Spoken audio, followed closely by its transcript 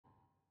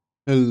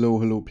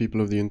Hello, people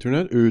of the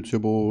internet. It's your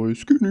boy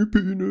Skinny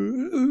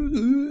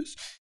Penis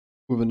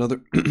with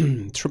another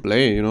triple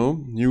A,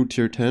 new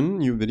tier 10,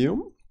 new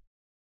video.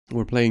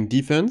 We're playing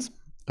defense.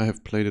 I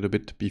have played it a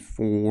bit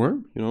before,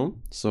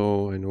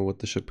 so I know what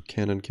the ship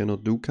can and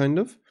cannot do, kind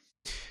of.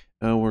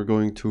 We're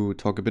going to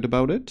talk a bit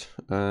about it,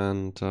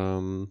 and,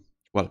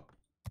 well,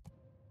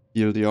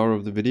 TLDR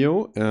of the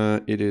video,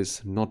 it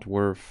is not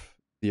worth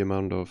the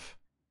amount of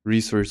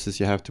resources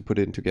you have to put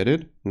in to get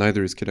it.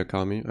 Neither is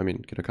Kitakami. I mean,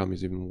 Kitakami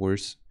is even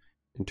worse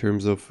in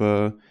terms of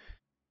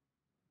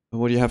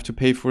what you have to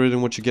pay for it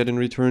and what you get in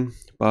return.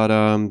 But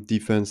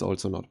defense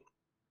also not.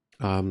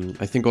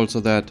 I think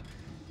also that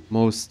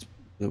most,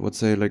 let's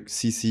say, like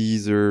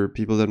CCs or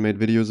people that made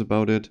videos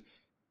about it,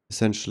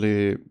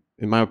 essentially,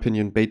 in my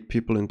opinion, bait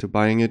people into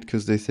buying it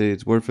because they say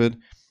it's worth it,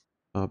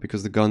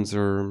 because the guns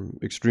are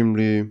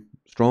extremely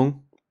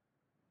strong.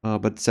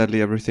 But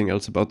sadly, everything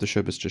else about the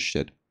ship is just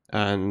shit.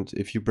 And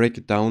if you break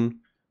it down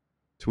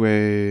to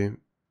a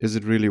is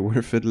it really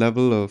worth it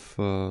level of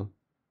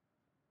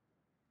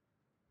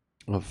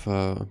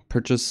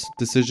purchase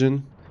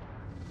decision,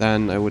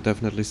 then I would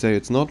definitely say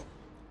it's not,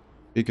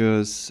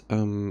 because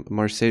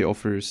Marseille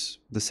offers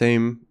the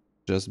same,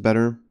 just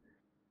better,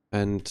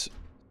 and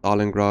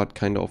Stalingrad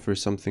kind of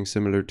offers something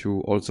similar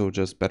to, also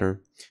just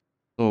better.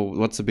 So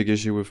what's the big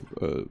issue with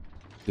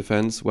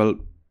defense? Well,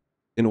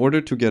 in order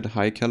to get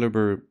high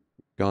caliber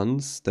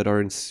guns that are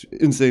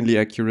insanely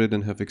accurate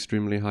and have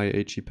extremely high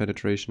HE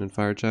penetration and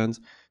fire chance,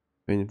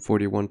 I mean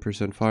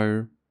 41%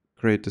 fire,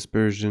 great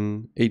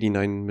dispersion,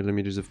 89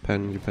 millimeters of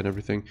pen, you pen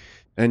everything,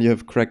 and you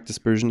have cracked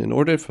dispersion. In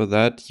order for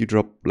that, you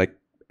drop like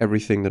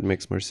everything that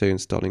makes Marseille and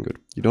Stalin good.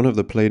 You don't have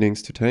the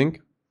platings to tank,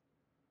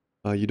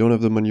 you don't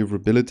have the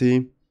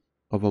maneuverability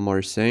of a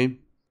Marseille,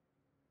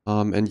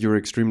 and you're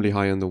extremely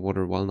high on the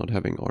water while not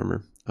having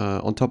armor.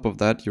 On top of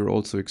that, you're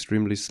also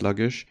extremely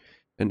sluggish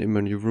and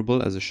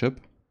immaneuverable as a ship.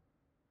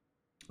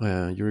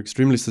 You're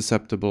extremely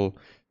susceptible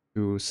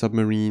to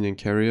submarine and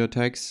carrier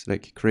attacks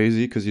like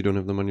crazy because you don't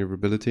have the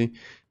maneuverability,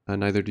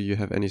 and neither do you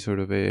have any sort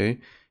of AA.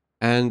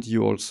 And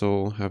you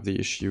also have the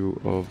issue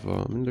of,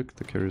 look,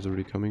 the carrier's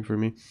already coming for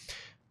me.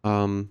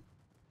 And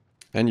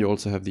you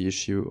also have the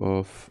issue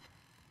of,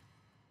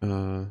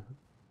 oh,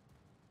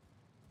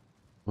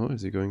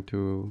 is he going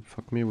to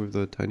fuck me with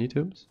the tiny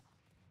tims?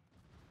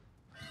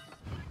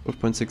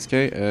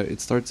 12.6k,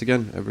 it starts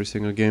again. Every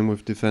single game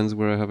with defense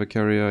where I have a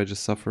carrier, I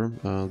just suffer.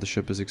 The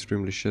ship is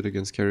extremely shit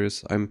against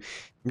carriers. I'm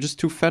just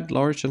too fat,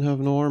 large, and have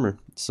no armor.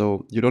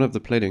 So you don't have the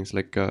platings.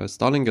 Like,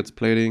 Stalin gets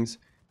platings.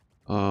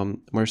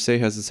 Marseille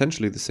has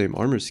essentially the same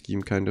armor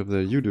scheme, kind of,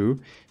 that you do,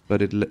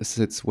 but it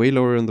sits way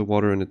lower in the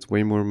water and it's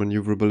way more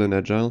maneuverable and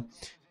agile.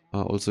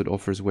 Also, it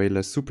offers way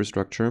less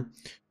superstructure.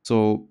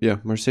 So yeah,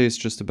 Marseille is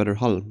just a better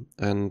hull.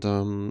 And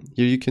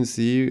here you can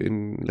see,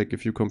 in like,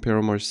 if you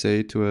compare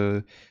Marseille to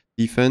a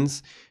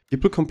defense,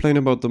 people complain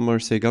about the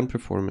Marseille gun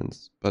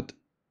performance, but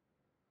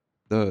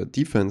the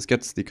defense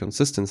gets the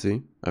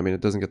consistency. I mean,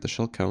 it doesn't get the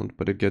shell count,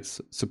 but it gets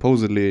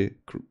supposedly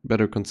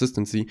better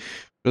consistency. It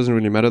doesn't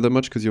really matter that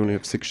much because you only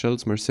have 6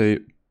 shells. Marseille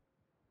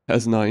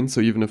has 9,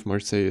 so even if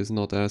Marseille is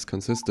not as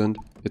consistent,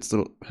 it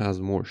still has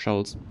more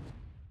shells.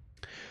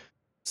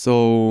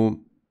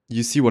 So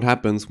you see what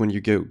happens when you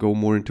go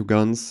more into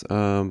guns,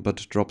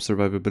 but drop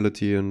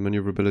survivability and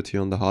maneuverability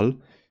on the hull.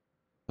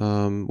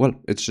 Well,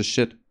 it's just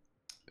shit.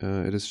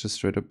 It is just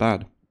straight up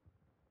bad.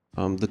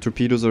 The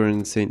torpedoes are an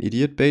insane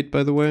idiot bait,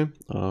 by the way.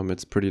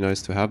 It's pretty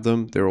nice to have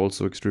them. They're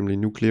also extremely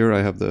nuclear.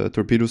 I have the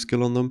torpedo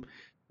skill on them.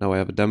 Now I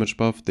have a damage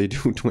buff. They do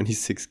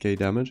 26k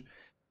damage,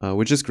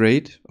 which is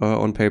great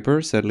on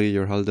paper. Sadly,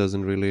 your hull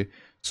doesn't really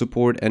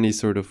support any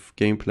sort of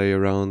gameplay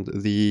around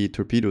the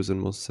torpedoes in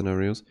most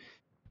scenarios.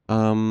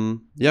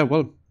 Yeah,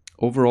 well,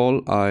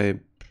 overall, I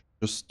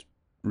just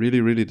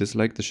really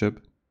dislike the ship.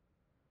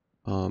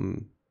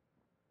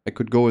 I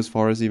could go as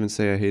far as even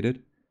say I hate it.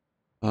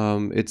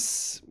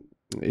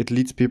 It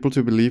leads people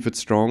to believe it's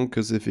strong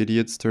because if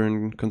idiots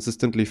turn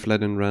consistently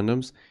flat in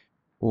randoms,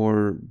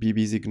 or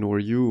BBs ignore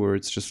you, or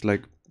it's just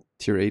like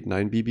tier 8,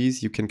 9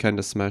 BBs, you can kind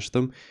of smash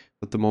them.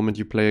 But the moment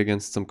you play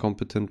against some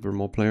competent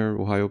Vermont player,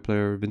 Ohio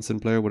player,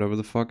 Vincent player, whatever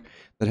the fuck,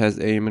 that has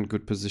aim and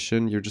good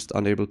position, you're just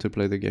unable to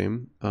play the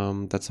game.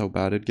 That's how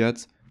bad it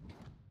gets.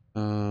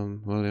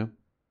 Well, yeah.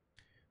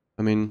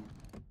 I mean,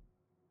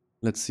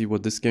 let's see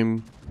what this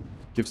game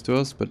gives to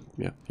us, but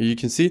yeah, here you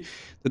can see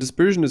the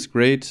dispersion is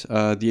great.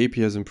 The AP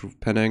has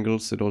improved pen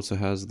angles. It also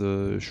has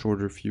the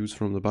shorter fuse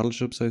from the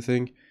battleships, I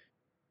think.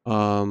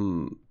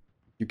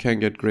 You can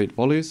get great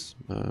volleys.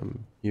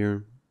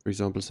 Here, for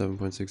example,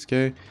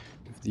 7.6k.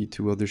 If the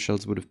 2 other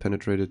shells would have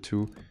penetrated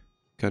too,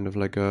 kind of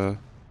like a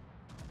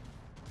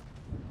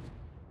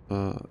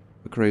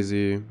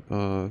crazy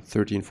 13,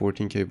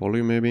 14k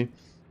volley maybe.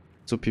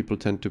 So people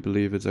tend to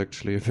believe it's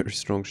actually a very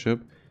strong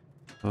ship.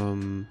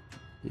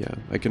 Yeah,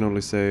 I can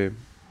only say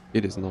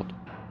it is not.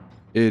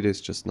 It is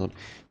just not.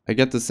 I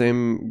get the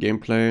same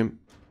gameplay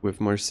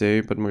with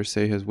Marseille, but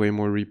Marseille has way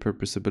more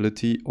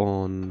repurposability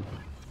on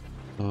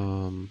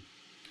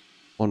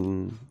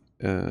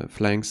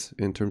flanks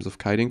in terms of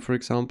kiting, for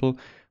example.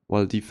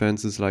 while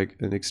defense is like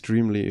an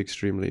extremely,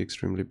 extremely,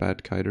 extremely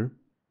bad kiter.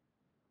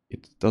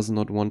 It does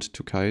not want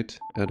to kite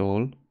at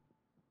all.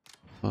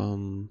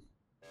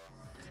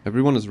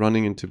 Everyone is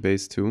running into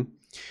base too.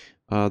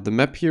 The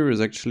map here is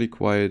actually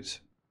quite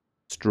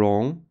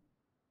strong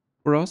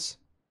for us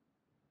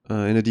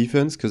in a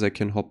defense, because I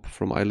can hop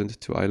from island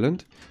to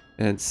island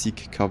and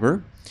seek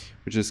cover,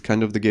 which is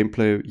kind of the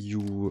gameplay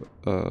you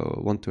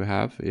want to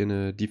have in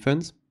a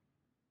defense.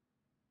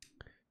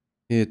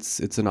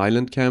 It's an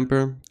island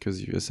camper,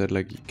 because you said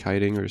like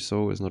kiting or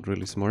so is not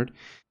really smart.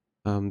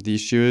 The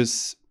issue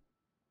is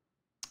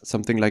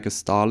something like a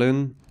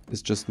Stalin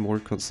is just more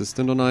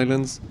consistent on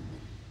islands,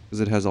 because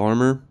it has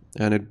armor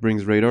and it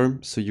brings radar,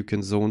 so you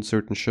can zone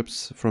certain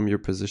ships from your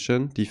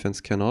position.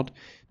 Defense cannot.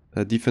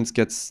 Defense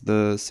gets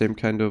the same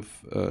kind of,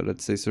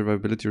 let's say,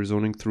 survivability or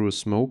zoning through a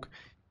smoke,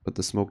 but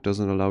the smoke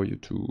doesn't allow you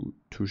to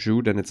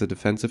shoot, and it's a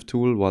defensive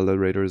tool, while the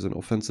radar is an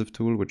offensive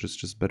tool, which is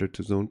just better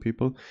to zone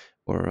people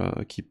or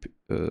keep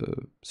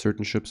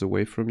certain ships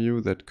away from you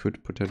that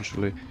could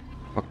potentially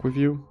fuck with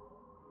you.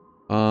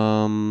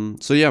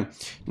 So yeah,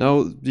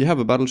 now you have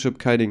a battleship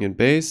kiting in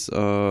base.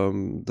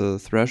 The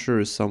Thrasher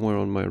is somewhere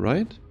on my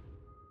right,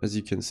 as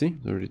you can see,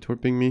 they're already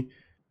torping me.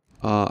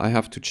 I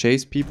have to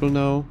chase people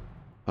now.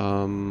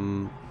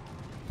 I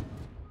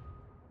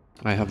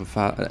have a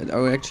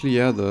oh, actually,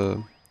 yeah,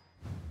 the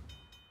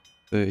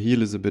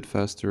heal is a bit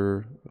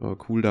faster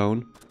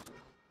cooldown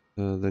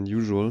than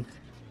usual.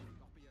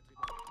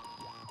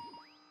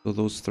 So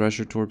those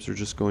Thrasher torps are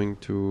just going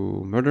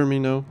to murder me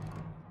now.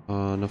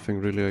 Nothing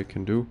really I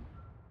can do.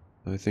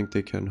 I think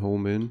they can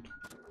home in.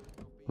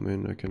 I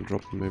mean, I can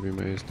drop maybe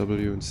my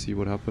SW and see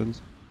what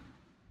happens.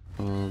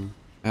 I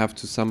have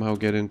to somehow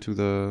get into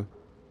the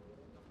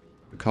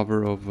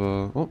cover of...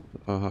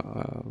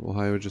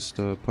 Ohio just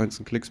points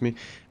and clicks me.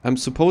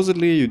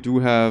 Supposedly you do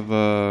have,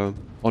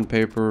 on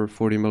paper,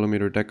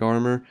 40mm deck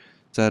armor.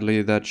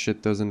 Sadly, that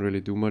shit doesn't really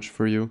do much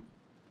for you.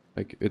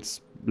 Like, it's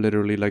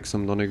literally like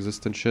some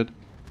non-existent shit.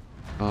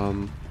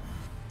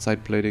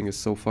 Side plating is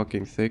so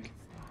fucking thick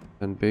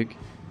and big.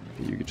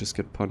 You just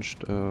get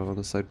punched on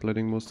the side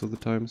plating most of the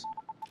times.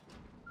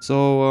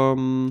 So,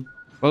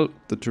 well,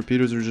 the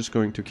torpedoes are just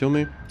going to kill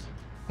me.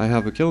 I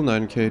have a kill,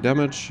 9k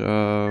damage.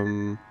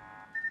 Oh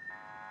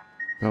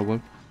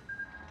well.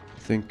 I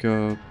think,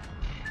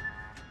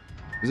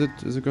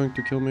 is it going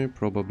to kill me?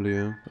 Probably,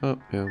 yeah. Oh,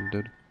 yeah, I'm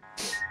dead.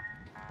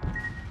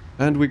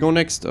 And we go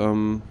next.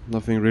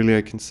 Nothing really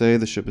I can say.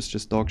 The ship is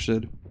just dog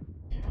shit.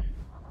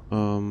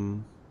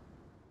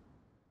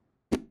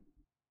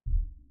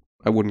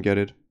 I wouldn't get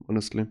it,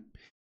 honestly.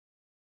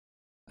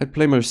 I'd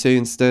play Marseille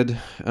instead.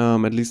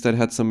 At least I'd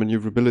had some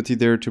maneuverability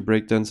there to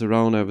breakdance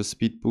around. I have a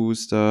speed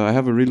boost. I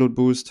have a reload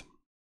boost.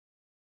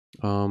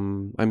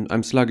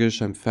 I'm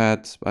sluggish. I'm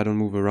fat. I don't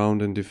move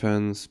around in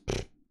defense.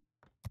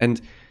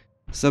 And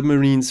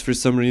submarines, for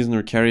some reason,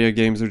 or carrier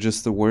games are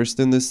just the worst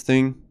in this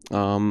thing.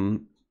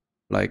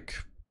 Like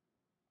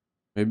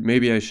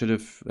maybe I should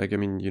have. Like, I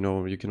mean, you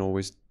know, you can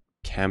always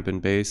camp in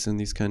base in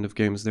these kind of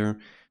games there,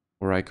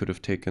 or I could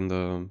have taken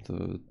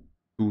the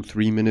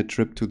 2-3 minute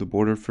trip to the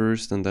border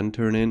first and then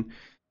turn in,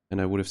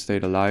 and I would have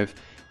stayed alive.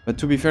 But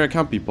to be fair, I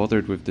can't be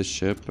bothered with this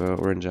ship,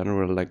 or in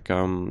general. Like,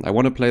 I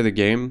want to play the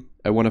game.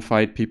 I want to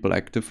fight people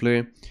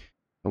actively.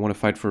 I want to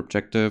fight for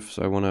objectives.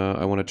 I want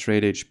to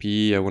trade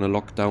HP. I want to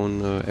lock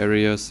down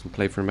areas and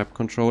play for map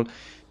control.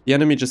 The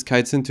enemy just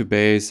kites into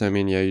base. I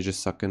mean, yeah, you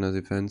just suck in a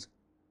defense.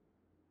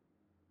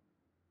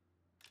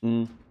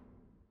 So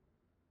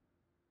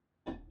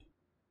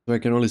I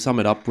can only sum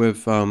it up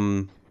with,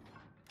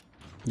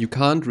 you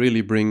can't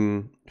really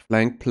bring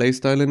flank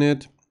playstyle in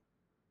it,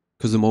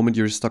 because the moment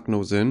you're stuck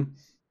nose in,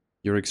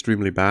 you're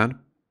extremely bad,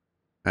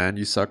 and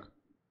you suck,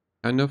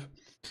 kind of,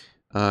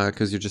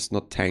 because you're just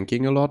not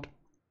tanking a lot.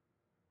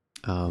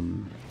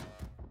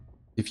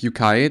 If you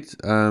kite,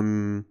 I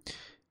mean,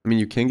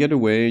 you can get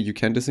away, you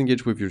can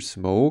disengage with your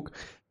smoke,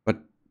 but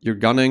your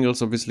gun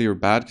angles obviously are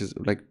bad, because,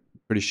 like,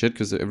 pretty shit,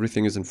 because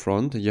everything is in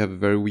front, and you have a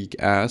very weak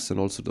ass, and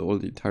also all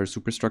the entire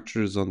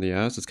superstructure is on the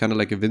ass. It's kind of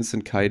like a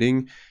Vincent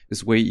kiting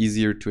is way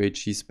easier to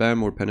HE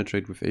spam or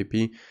penetrate with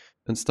AP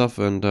and stuff,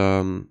 and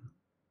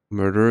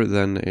murder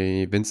than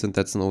a Vincent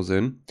that's nose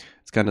in.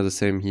 It's kind of the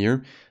same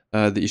here.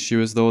 The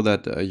issue is, though,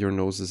 that your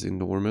nose is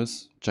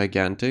enormous,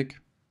 gigantic.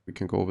 We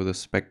can go over the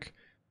spec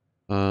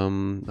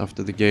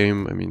after the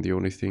game. I mean, the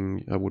only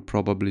thing I would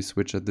probably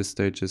switch at this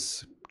stage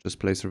is just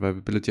play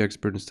survivability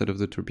expert instead of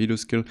the torpedo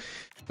skill.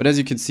 But as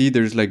you can see,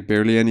 there's like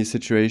barely any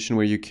situation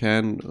where you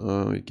can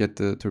get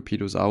the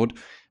torpedoes out.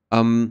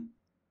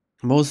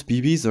 Most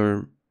BBs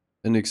are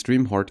an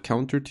extreme hard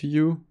counter to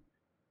you.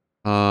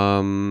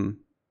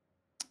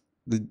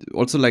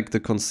 Also, like, the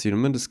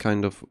concealment is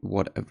kind of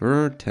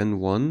whatever,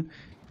 10-1.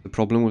 The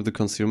problem with the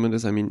concealment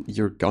is, I mean,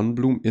 your gun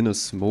bloom in a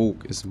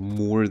smoke is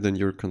more than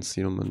your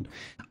concealment.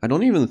 I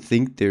don't even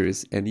think there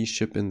is any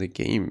ship in the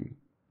game,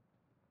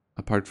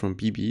 apart from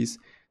BBs,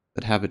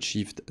 that have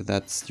achieved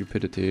that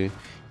stupidity,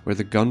 where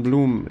the gun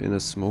bloom in a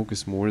smoke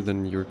is more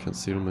than your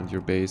concealment,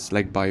 your base,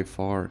 like, by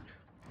far.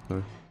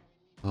 So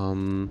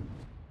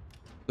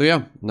So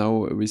yeah,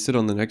 now we sit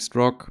on the next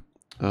rock.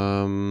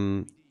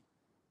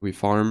 We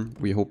farm.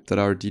 We hope that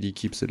our DD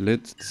keeps it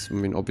lit. I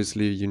mean,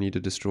 obviously you need a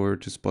destroyer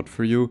to spot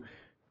for you.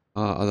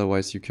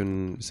 Otherwise you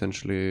can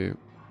essentially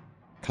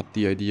cut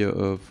the idea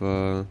of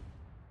the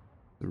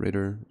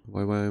raider.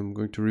 Why I'm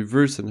going to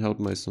reverse and help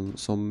my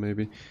some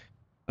maybe.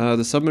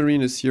 The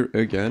submarine is here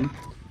again.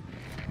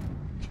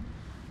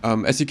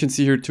 As you can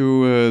see here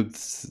too,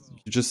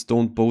 you just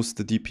don't boast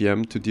the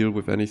DPM to deal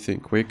with anything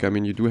quick. I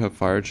mean, you do have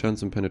fire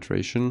chance and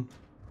penetration,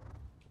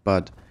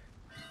 but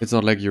it's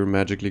not like you're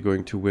magically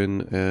going to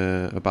win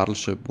a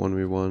battleship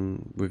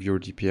 1v1 with your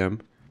DPM.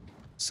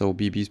 So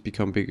BBs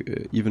become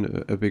big,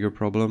 even a bigger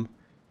problem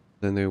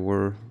than they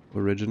were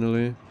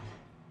originally.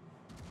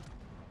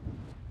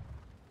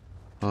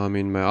 I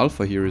mean, my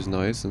alpha here is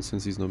nice, and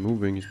since he's not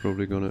moving, he's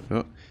probably gonna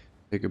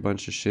take a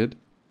bunch of shit.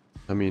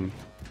 I mean,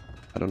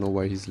 I don't know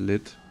why he's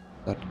lit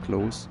that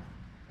close.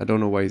 I don't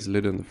know why he's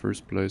lit in the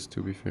first place,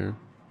 to be fair.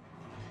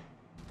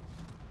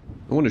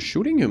 No one is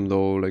shooting him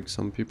though, like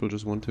some people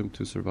just want him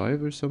to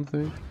survive or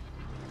something.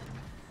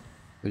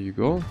 There you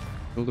go,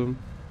 killed him.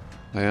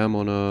 I am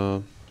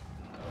on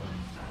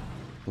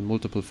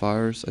multiple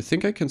fires. I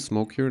think I can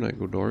smoke here and I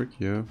go dark,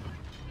 yeah.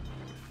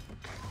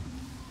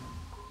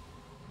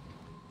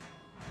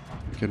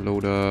 I can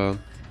load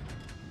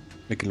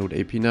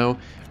AP now.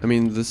 I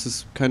mean, this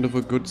is kind of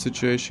a good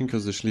situation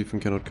because the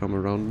Schlieffen cannot come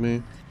around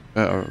me.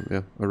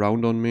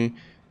 Around on me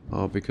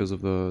because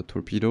of the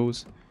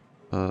torpedoes.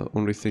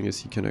 Only thing is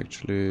he can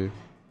actually...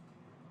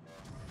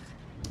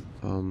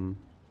 Oh,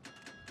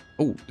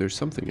 there's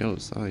something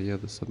else. Ah, yeah,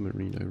 the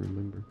submarine, I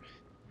remember.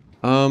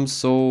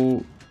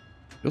 So...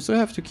 You also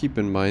have to keep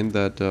in mind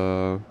that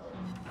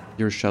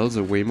your shells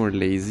are way more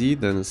lazy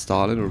than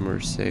Stalin or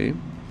Marseille.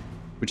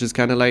 Which is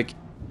kind of like,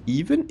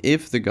 even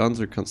if the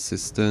guns are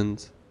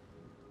consistent,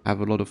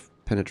 have a lot of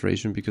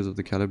penetration because of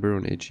the caliber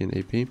on HE and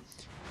AP,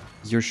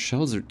 your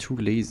shells are too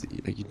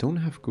lazy. Like, you don't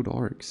have good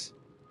arcs.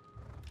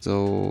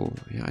 So,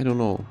 yeah, I don't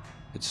know.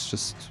 It's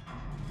just...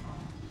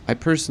 I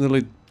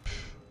personally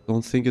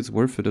don't think it's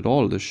worth it at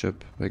all, this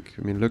ship. Like,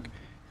 I mean, look,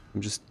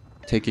 I'm just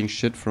taking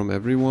shit from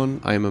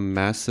everyone. I am a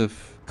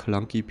massive,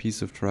 clunky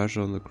piece of trash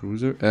on the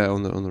cruiser,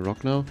 on the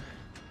rock now.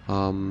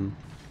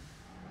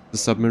 The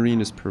submarine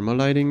is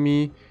permalighting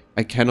me.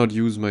 I cannot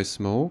use my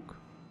smoke.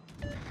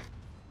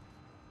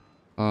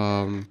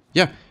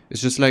 Yeah,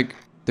 it's just like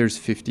there's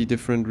 50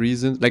 different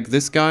reasons. Like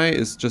this guy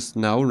is just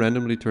now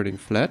randomly turning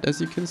flat,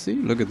 as you can see.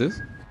 Look at this.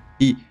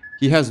 He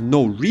has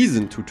no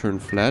reason to turn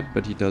flat,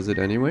 but he does it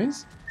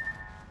anyways.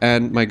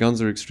 And my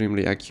guns are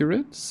extremely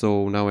accurate,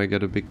 so now I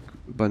get a big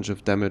bunch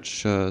of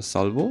damage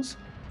salvos.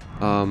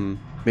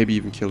 Maybe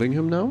even killing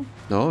him now.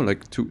 No,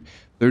 like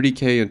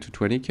 30k and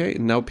 220k.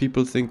 And now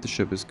people think the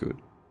ship is good.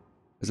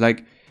 It's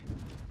like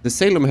the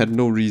Salem had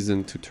no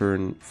reason to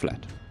turn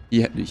flat.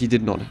 He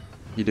did not.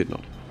 He did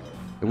not.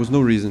 There was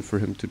no reason for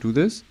him to do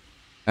this.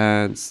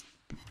 And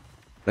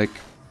like,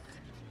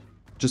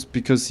 just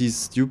because he's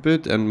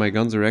stupid and my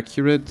guns are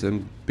accurate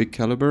and big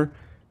caliber,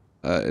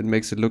 it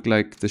makes it look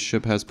like the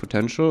ship has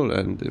potential,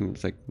 and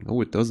it's like,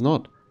 no, it does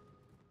not.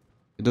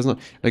 It does not.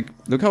 Like,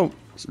 look how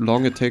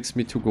long it takes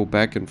me to go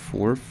back and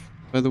forth,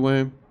 by the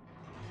way.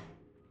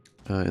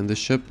 In this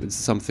ship, it's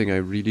something I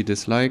really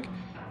dislike.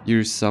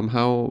 You're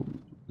somehow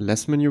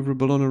less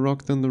maneuverable on a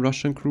rock than the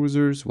Russian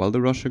cruisers, while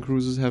the Russian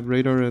cruisers have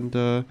radar and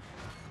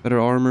better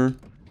armor.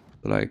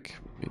 Like,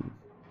 I mean,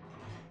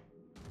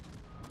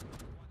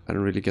 I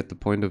don't really get the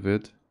point of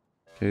it.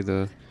 Okay,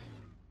 the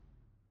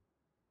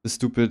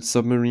stupid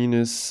submarine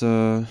is...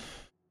 I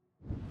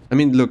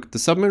mean, look, the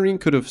submarine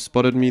could have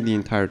spotted me the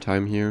entire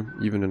time here,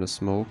 even in a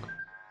smoke.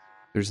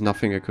 There's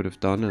nothing I could have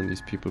done, and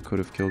these people could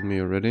have killed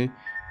me already.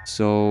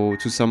 So,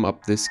 to sum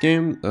up this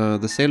game,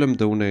 the Salem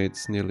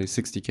donates nearly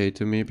 60k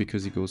to me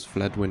because he goes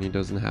flat when he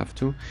doesn't have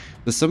to.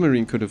 The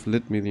submarine could have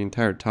lit me the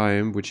entire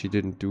time, which he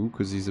didn't do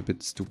because he's a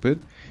bit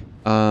stupid.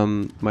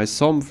 My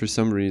Somme, for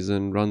some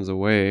reason, runs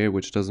away,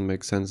 which doesn't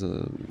make sense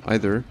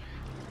either.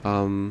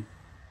 Oh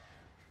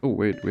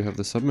wait, we have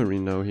the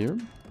submarine now here.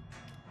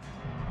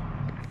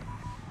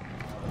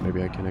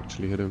 Maybe I can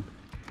actually hit him.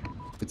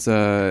 It's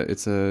a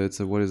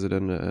what is it,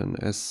 an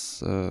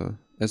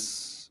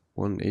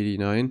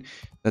S189.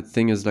 That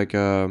thing is like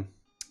a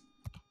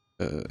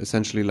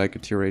essentially like a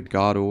tier 8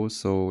 Gado,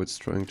 so it's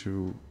trying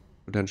to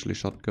potentially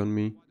shotgun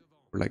me.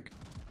 Or like,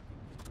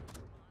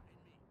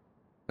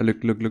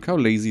 look how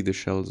lazy the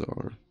shells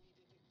are.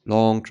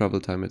 Long travel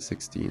time at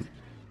 16.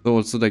 So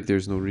also, like,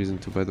 there's no reason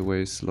to, by the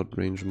way, slot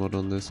range mod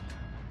on this.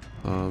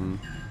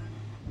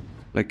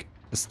 Like,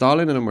 a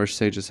Stalin and a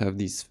Marseille just have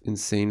these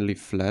insanely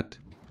flat,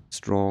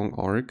 strong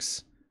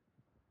arcs.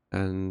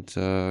 And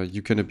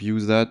you can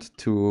abuse that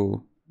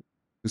to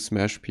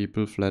smash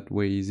people flat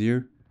way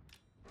easier.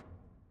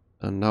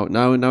 And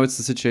now it's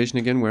the situation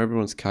again where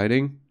everyone's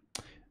kiting.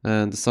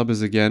 And the sub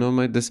is again on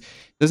my... This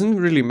doesn't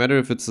really matter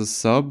if it's a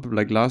sub,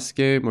 like last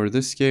game, or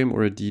this game,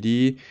 or a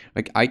DD.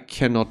 Like, I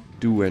cannot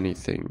do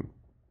anything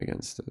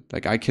against it.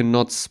 Like, I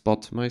cannot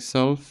spot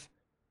myself.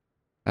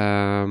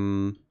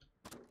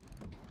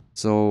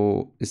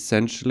 So,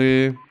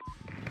 essentially...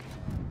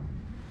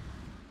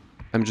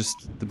 I'm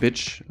just the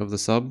bitch of the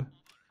sub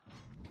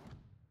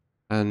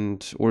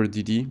and or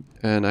DD,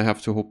 and I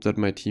have to hope that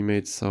my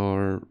teammates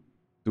are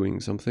doing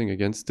something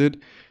against it.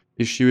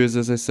 Issue is,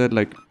 as I said,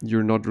 like,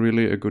 you're not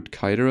really a good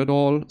kiter at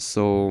all,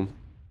 so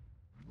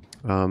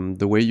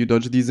the way you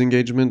dodge these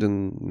engagement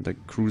and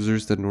like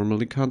cruisers that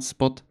normally can't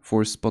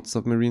force spot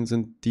submarines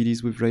and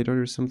DDs with radar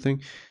or something,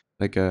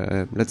 like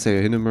let's say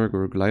a Hindenburg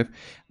or a Goliath,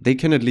 they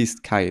can at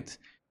least kite.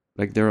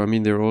 Like I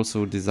mean, they're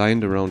also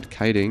designed around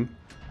kiting.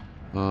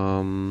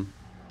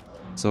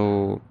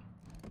 So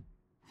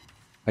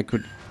I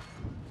could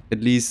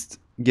at least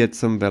get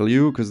some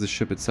value because the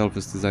ship itself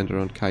is designed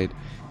around kite.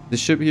 The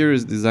ship here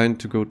is designed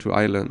to go to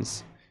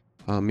islands.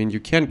 I mean, you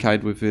can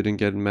kite with it and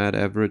get mad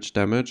average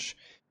damage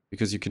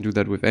because you can do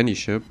that with any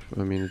ship.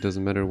 I mean, it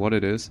doesn't matter what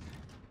it is.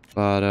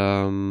 But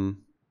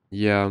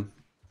yeah,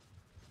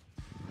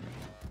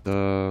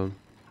 I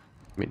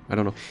mean, I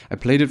don't know. I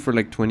played it for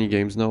like 20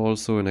 games now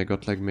also, and I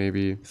got like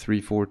maybe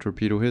 3-4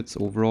 torpedo hits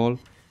overall.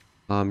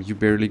 You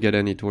barely get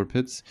any torp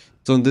hits.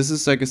 So this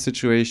is like a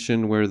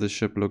situation where the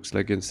ship looks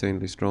like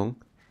insanely strong.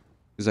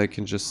 Because I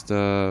can just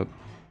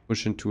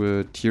push into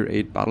a tier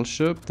 8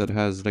 battleship that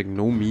has like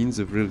no means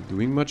of really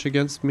doing much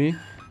against me.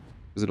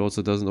 Because it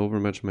also doesn't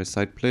overmatch my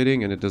side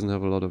plating and it doesn't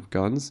have a lot of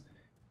guns.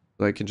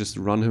 So I can just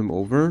run him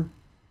over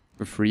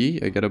for free.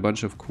 I get a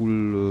bunch of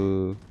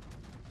cool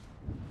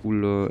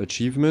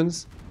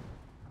achievements.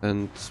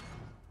 And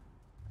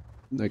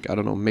like, I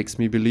don't know, makes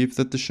me believe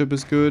that the ship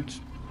is good.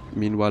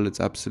 Meanwhile, it's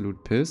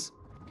absolute piss.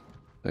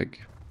 Like,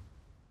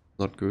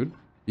 not good.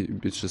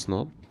 It's just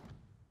not.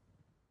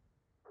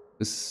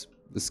 This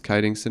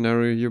kiting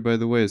scenario here, by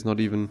the way, is not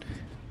even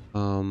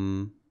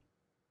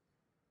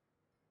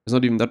it's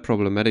not even that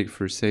problematic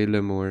for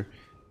Salem or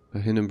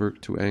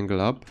Hindenburg to angle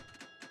up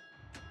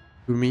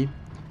to me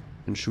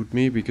and shoot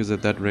me, because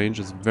at that range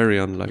it's very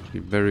unlikely,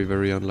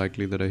 very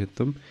unlikely that I hit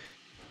them.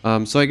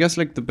 So I guess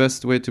like the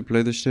best way to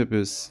play the ship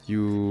is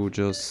you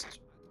just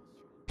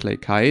play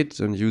kite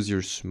and use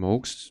your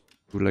smokes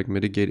to like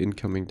mitigate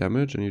incoming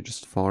damage, and you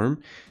just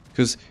farm.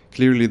 Because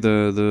clearly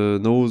the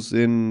nose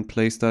in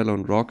playstyle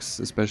on rocks,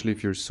 especially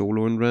if you're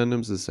solo in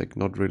randoms, is like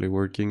not really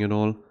working at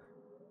all.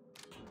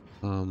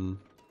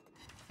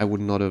 I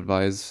would not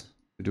advise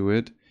to do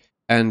it.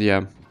 And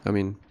yeah, I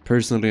mean,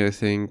 personally I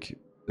think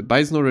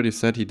Bison already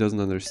said he doesn't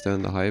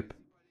understand the hype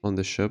on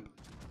the ship,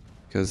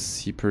 because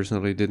he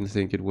personally didn't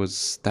think it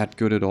was that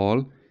good at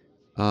all.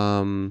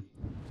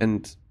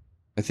 And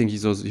I think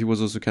he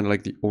was also kind of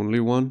like the only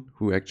one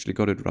who actually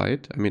got it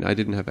right. I mean, I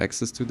didn't have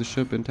access to the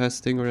ship in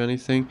testing or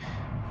anything.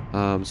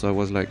 So I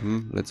was like,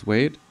 let's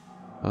wait.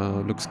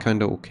 Looks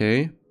kind of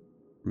okay.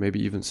 Maybe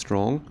even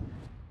strong.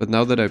 But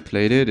now that I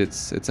played it,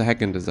 it's a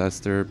heckin'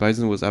 disaster.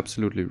 Bison was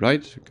absolutely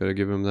right. Gotta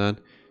give him that.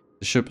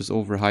 The ship is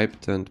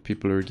overhyped and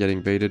people are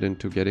getting baited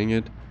into getting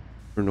it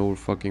for no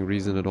fucking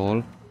reason at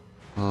all.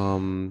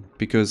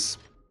 Because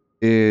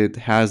it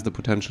has the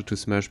potential to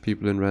smash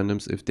people in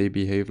randoms if they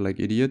behave like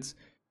idiots.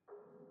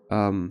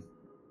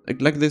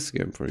 Like this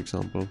game, for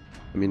example.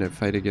 I mean, I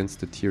fight against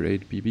the tier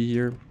 8 BB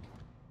here,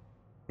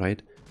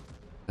 right?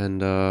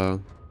 And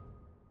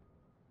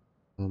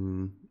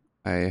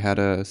I had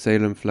a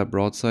Salem flat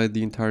broadside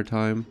the entire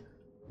time.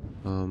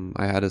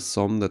 I had a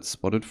Somme that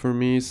spotted for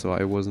me, so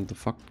I wasn't the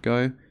fucked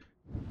guy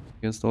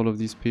against all of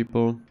these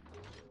people.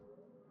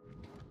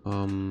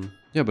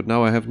 Yeah, but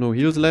now I have no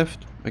heals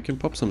left. I can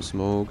pop some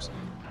smokes.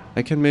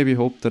 I can maybe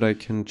hope that I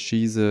can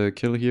cheese a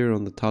kill here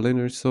on the Tallinn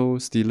or so,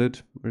 steal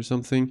it or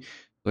something.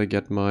 So I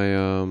get my,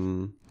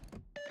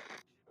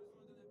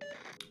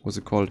 what's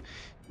it called?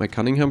 My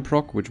Cunningham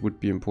proc, which would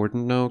be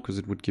important now, because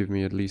it would give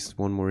me at least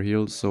one more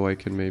heal, so I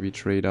can maybe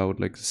trade out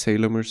like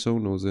Salem or so,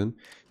 nose in.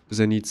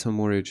 Because I need some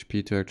more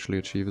HP to actually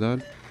achieve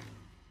that.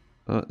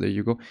 There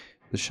you go.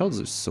 The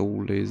shells are so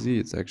lazy,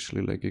 it's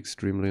actually like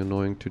extremely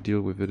annoying to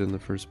deal with it in the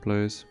first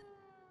place.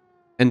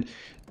 And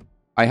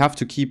I have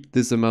to keep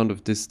this amount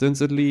of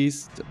distance at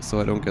least, so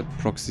I don't get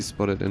proxy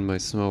spotted in my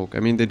smoke. I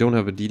mean, they don't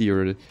have a DD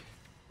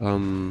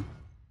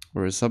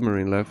or a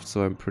submarine left,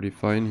 so I'm pretty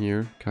fine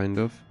here, kind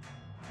of.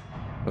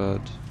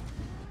 But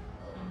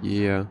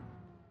yeah,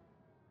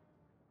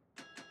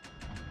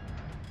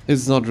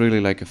 it's not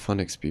really like a fun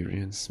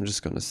experience. I'm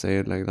just gonna say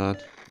it like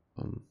that.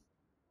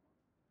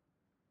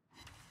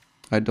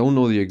 I don't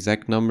know the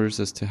exact numbers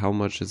as to how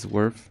much it's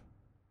worth.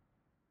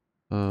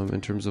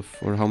 In terms of,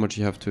 or how much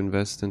you have to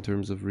invest in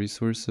terms of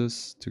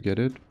resources to get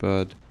it,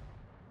 but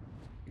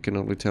I can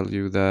only tell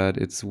you that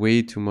it's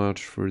way too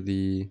much for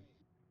the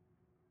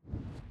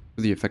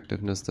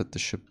effectiveness that the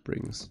ship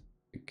brings.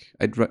 Like,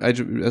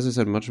 as I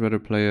said, much rather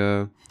play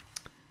a...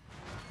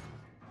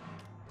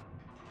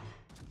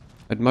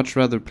 I'd much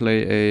rather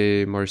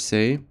play a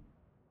Marseille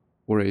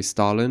or a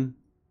Stalin,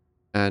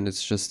 and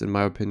it's just, in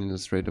my opinion, a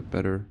straight up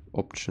better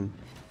option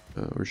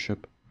or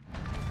ship.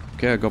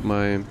 Okay, I got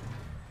my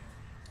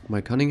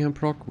Cunningham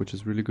proc, which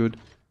is really good.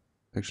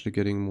 Actually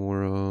getting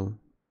more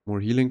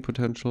healing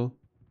potential.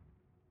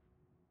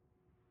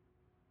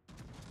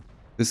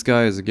 This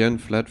guy is again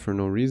flat for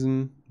no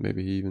reason.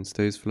 Maybe he even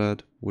stays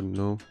flat. Wouldn't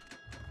know.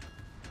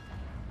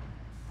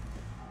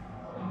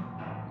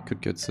 could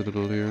get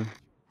Citadel here.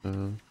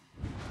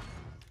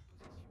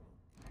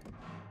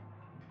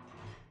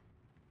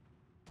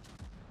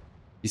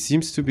 He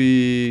seems to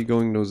be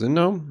going nose in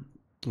now.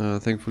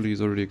 Thankfully, he's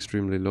already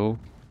extremely low.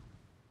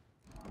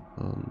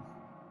 I'll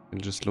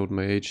just load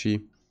my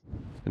HE,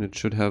 and it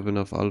should have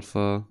enough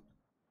alpha.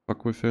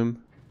 Fuck with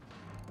him.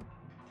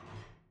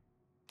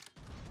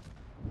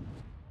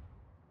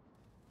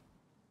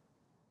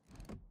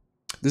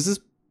 This is,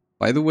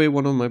 by the way,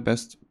 one of my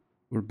best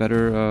or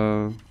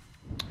better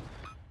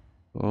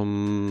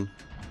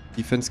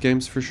defense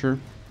games for sure.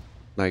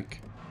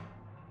 Like,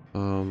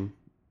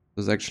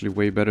 it's actually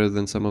way better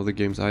than some of the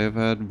games I have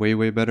had.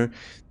 Way better.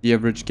 The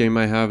average game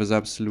I have is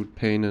absolute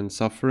pain and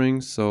suffering.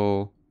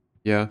 So,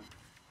 yeah,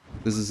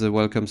 this is a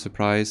welcome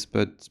surprise.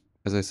 But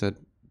as I said,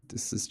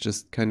 this is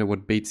just kind of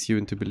what baits you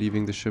into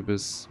believing the ship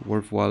is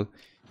worthwhile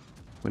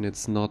when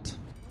it's not.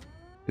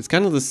 It's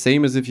kind of the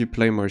same as if you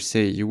play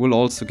Marseille. You will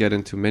also get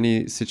into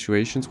many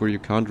situations where you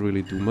can't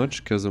really do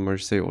much because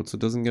Marseille also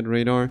doesn't get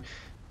radar.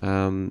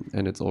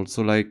 And it's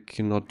also like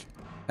not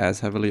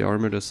as heavily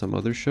armored as some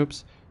other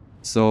ships.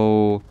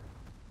 So,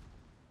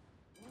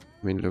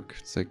 I mean, look,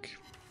 it's like,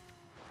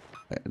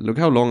 look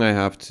how long I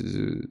have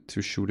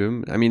to shoot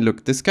him. I mean,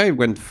 look, this guy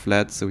went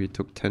flat, so he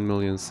took 10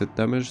 million sit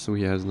damage, so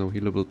he has no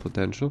healable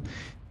potential.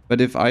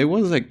 But if I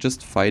was like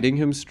just fighting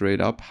him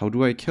straight up, how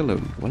do I kill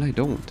him? Well, I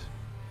don't.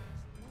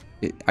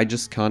 I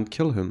just can't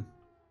kill him.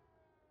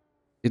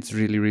 It's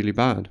really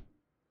bad.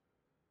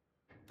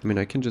 I mean,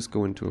 I can just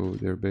go into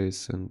their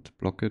base and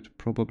block it,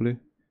 probably.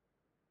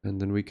 And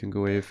then we can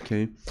go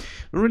AFK. I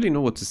don't really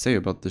know what to say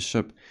about this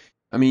ship.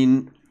 I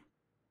mean,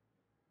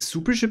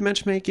 super ship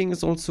matchmaking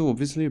is also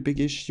obviously a big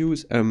issue.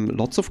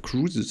 Lots of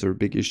cruises are a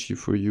big issue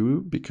for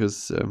you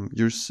because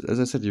you're, as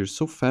I said, you're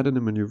so fat and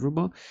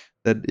maneuverable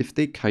that if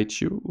they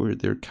kite you or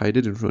they're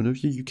kited in front of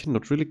you, you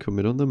cannot really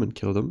commit on them and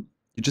kill them.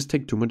 You just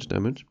take too much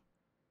damage.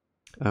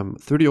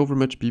 30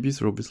 overmatch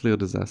BBs are obviously a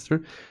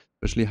disaster,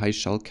 especially high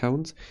shell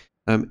counts.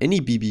 Any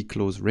BB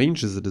close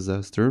range is a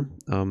disaster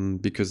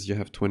because you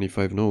have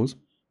 25 no's.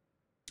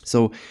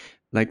 So,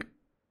 like,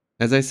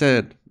 as I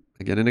said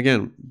again and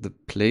again, the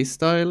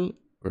playstyle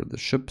or the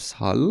ship's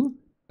hull,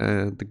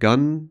 the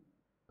gun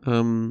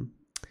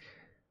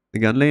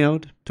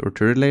layout or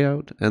turret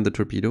layout, and the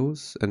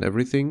torpedoes and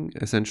everything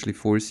essentially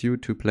force you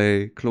to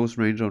play close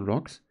range on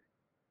rocks,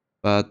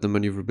 but the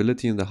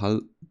maneuverability in the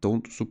hull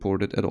don't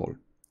support it at all.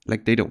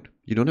 Like, they don't.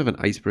 You don't have an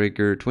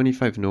icebreaker,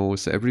 25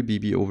 nose, every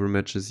BB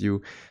overmatches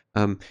you.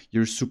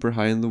 You're super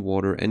high in the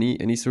water.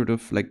 Any sort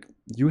of, like,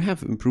 you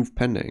have improved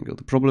pen angle.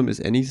 The problem is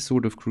any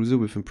sort of cruiser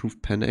with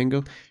improved pen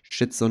angle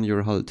shits on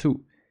your hull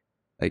too.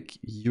 Like,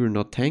 you're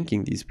not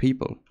tanking these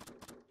people.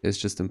 It's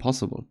just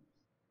impossible.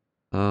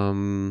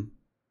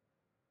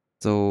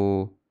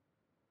 So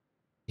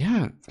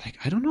yeah, like,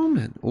 I don't know,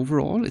 man.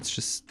 Overall, it's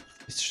just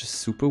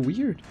super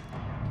weird.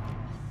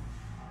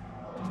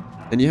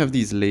 Then you have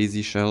these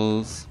lazy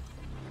shells.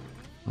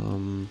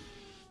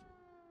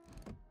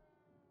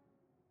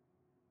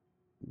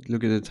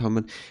 Look at it,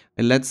 Hammond.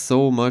 I let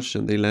so much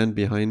and they land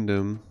behind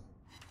him.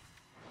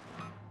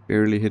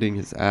 Barely hitting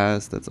his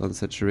ass. That's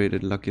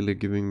unsaturated. Luckily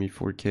giving me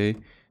 4k.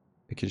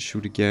 I can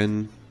shoot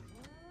again.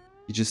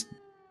 He just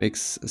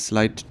makes a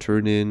slight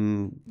turn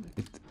in.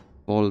 It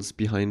falls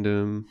behind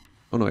him.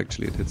 Oh no,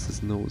 actually it hits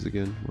his nose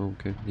again. Oh,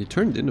 okay. He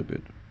turned in a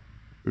bit.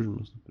 Version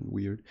must have been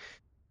weird.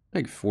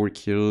 Like 4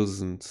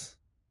 kills and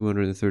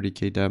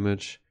 230k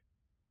damage.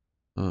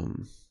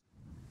 It's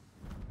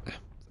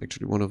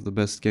actually one of the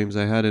best games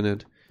I had in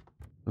it.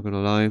 Not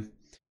gonna lie.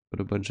 Got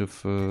a bunch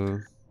of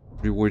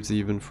rewards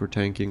even for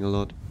tanking a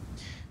lot.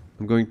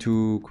 I'm going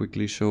to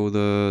quickly show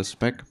the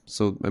spec.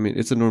 So, I mean,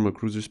 it's a normal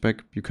cruiser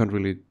spec. You can't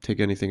really take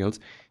anything else.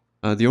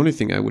 The only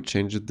thing I would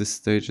change at this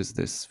stage is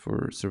this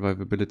for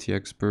survivability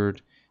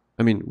expert.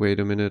 I mean, wait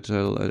a minute.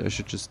 I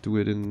should just do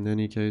it in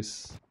any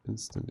case.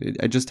 Instantly.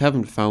 I just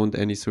haven't found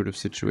any sort of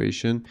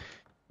situation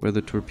where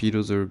the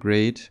torpedoes are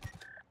great.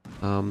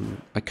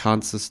 I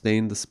can't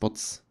sustain the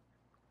spots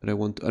that I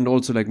want. And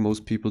also, like,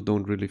 most people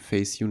don't really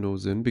face you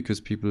nose in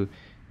because people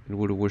in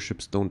World of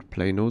Warships don't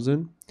play nose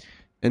in.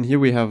 And here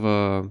we have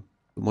the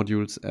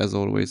modules, as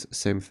always,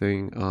 same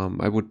thing.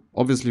 I would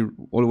obviously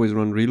always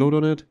run reload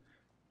on it.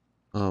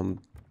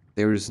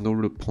 There is no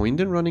real point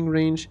in running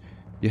range.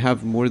 You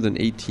have more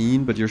than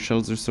 18, but your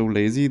shells are so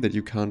lazy that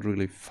you can't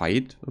really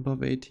fight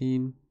above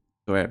 18.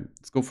 So yeah,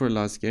 let's go for a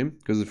last game,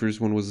 because the first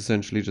one was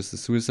essentially just a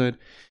suicide.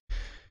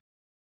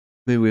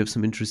 Maybe we have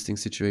some interesting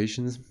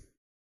situations.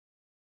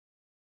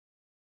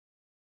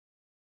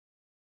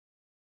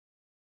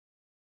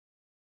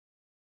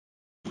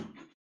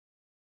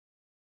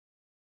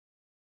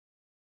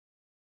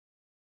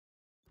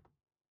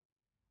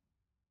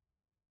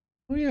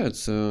 Oh yeah,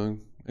 it's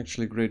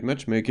actually great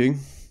matchmaking.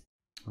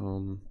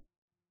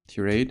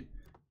 Tier 8.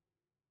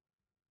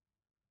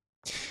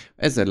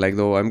 As I said, like,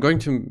 though, I'm going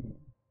to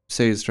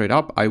say it straight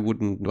up, I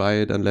wouldn't buy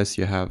it unless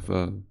you have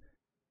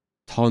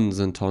tons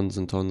and tons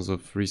and tons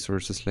of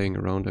resources laying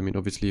around. I mean,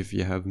 obviously, if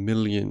you have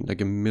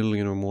like a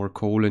million or more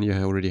coal and you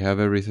already have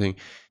everything,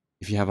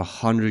 if you have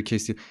 100k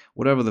steel,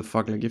 whatever the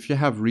fuck, like if you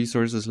have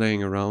resources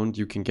laying around,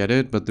 you can get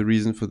it. But the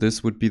reason for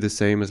this would be the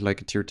same as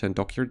like a tier 10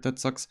 dockyard that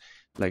sucks.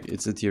 Like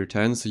it's a tier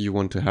 10, so you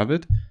want to have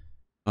it.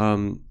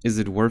 Is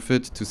it worth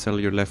it to sell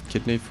your left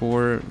kidney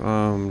for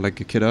like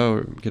a Kida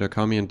or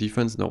Kidakami and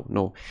defense?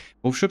 No.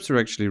 Both ships are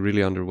actually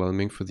really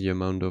underwhelming for the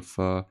amount of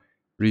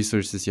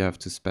resources you have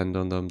to spend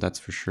on them, that's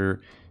for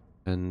sure.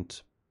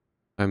 And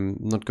I'm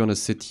not gonna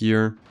sit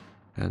here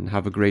and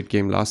have a great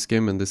game last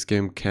game, and this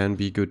game can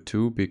be good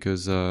too,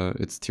 because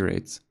it's tier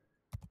 8s.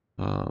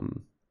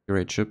 Tier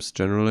 8 ships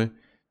generally.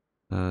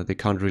 They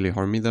can't really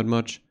harm me that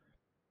much.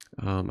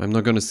 I'm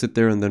not gonna sit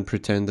there and then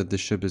pretend that the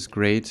ship is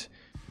great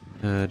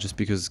just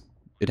because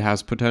it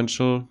has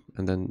potential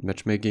and then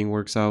matchmaking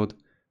works out.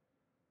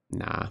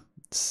 Nah,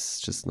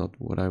 it's just not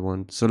what I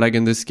want. So like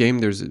in this game,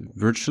 there's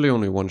virtually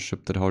only one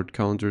ship that hard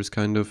counters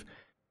kind of,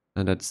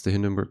 and that's the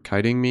Hindenburg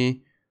kiting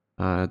me.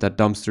 That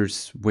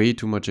dumpster's way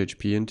too much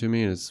HP into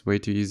me, and it's way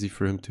too easy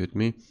for him to hit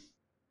me.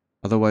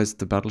 Otherwise,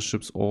 the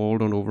battleships all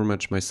don't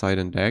overmatch my side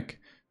and deck.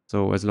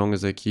 So as long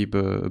as I keep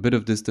a bit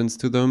of distance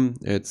to them,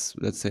 it's,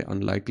 let's say,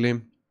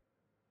 unlikely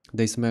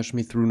they smash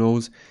me through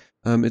nose.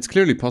 It's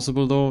clearly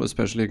possible though,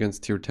 especially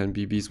against tier 10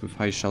 BBs with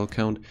high shell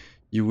count.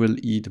 You will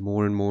eat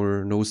more and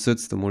more nose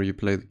sits the more you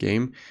play the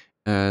game.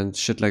 And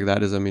shit like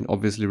that is, I mean,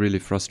 obviously really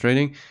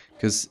frustrating.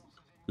 Because,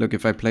 look,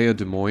 if I play a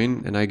Des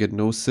Moines and I get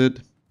nose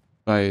sit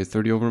by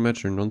 30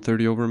 overmatch or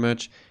non-30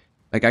 overmatch,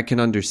 like I can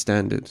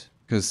understand it.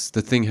 Because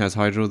the thing has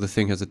hydro, the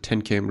thing has a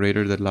 10k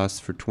raider that lasts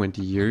for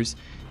 20 years.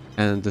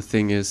 And the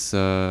thing is,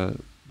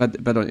 but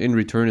in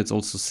return it's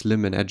also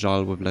slim and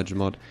agile with ledge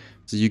mod.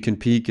 So you can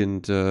peek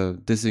and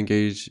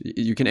disengage,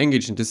 you can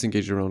engage and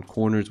disengage around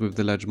corners with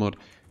the ledge mod.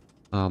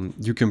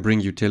 You can bring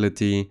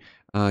utility,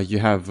 you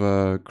have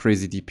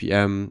crazy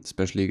DPM,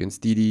 especially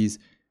against DDs,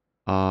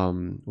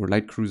 or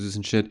light cruisers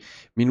and shit.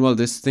 Meanwhile,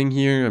 this thing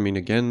here, I mean,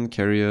 again,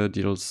 carrier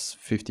deals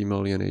 50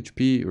 million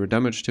HP or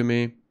damage to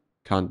me.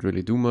 Can't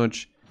really do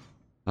much.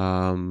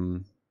 I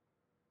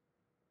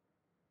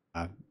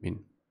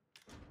mean,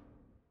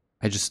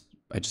 I just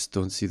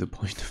don't see the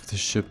point of the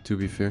ship, to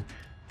be fair.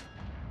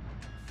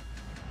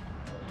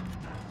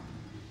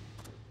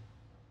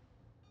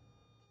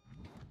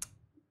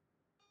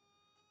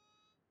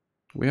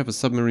 We have a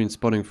submarine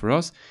spotting for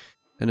us.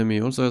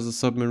 Enemy also has a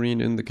submarine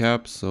in the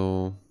cap,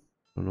 so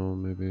I don't know,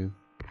 maybe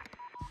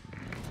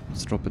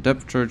let's drop a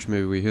depth charge,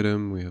 maybe we hit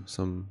him. We have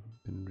some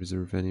in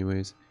reserve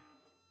anyways.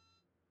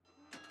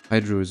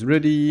 Hydro is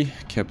ready,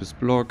 cap is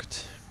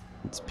blocked.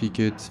 Let's peek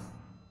it.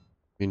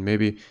 I mean,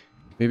 maybe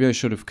I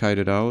should have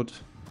kited out.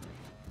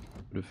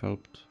 Would have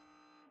helped.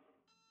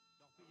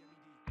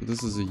 But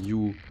this is a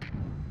U4501,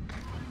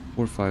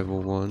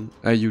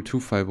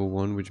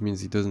 U2501, which means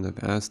he doesn't have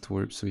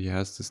Astwarp, so he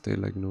has to stay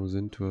like nose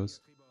into us.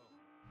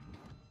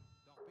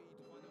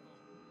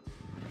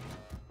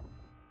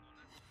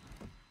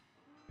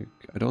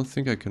 I don't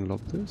think I can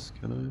lob this,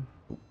 can I?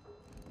 Oh.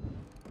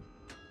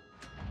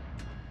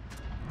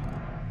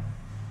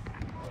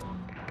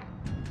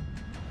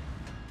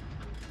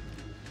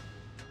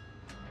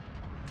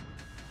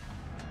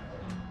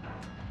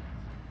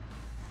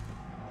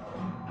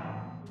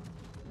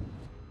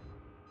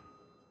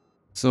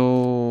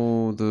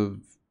 So the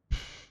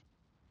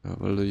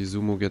well, the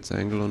Izumo gets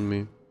angle on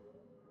me.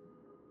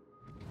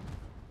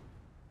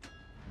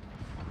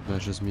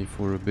 Flashes me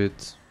for a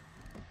bit.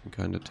 Can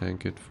kind of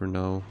tank it for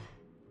now.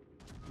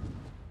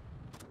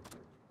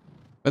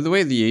 By the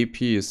way, the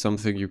AP is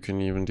something you can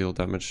even deal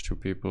damage to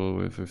people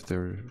with if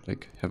they're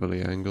like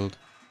heavily angled.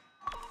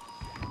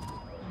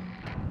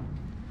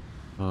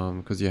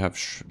 Because you have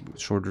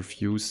shorter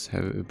fuse,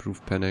 have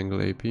improved pen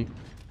angle AP.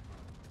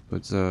 But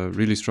it's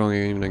really strong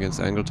even against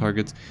angle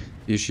targets.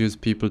 The issue is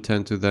people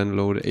tend to then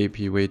load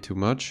AP way too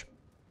much.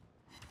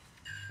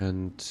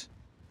 And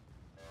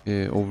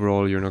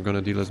overall you're not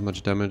gonna deal as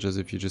much damage as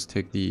if you just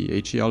take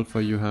the HE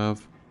alpha you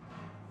have.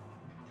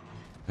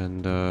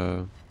 And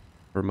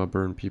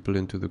perma-burn people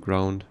into the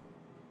ground.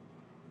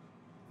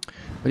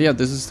 But yeah,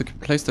 this is the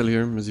playstyle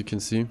here, as you can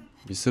see.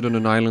 You sit on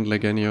an island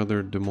like any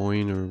other Des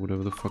Moines or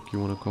whatever the fuck you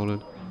want to call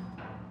it.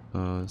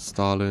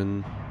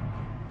 Stalin,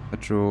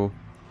 Petro,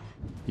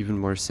 even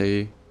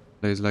Marseille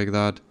plays like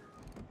that,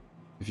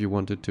 if you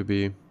want it to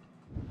be.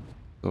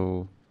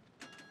 So,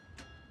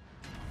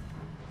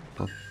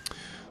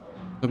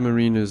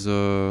 submarine is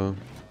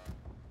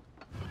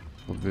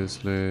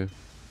obviously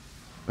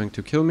trying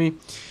to kill me.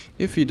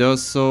 If he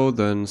does so,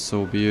 then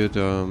so be it.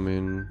 I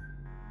mean,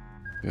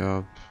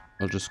 yeah,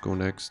 I'll just go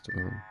next.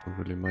 Don't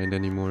really mind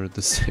anymore at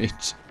this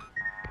stage.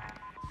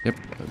 Yep,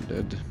 I'm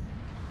dead.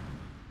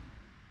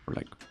 Or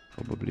like,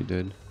 probably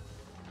dead.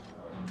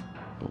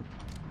 Oh.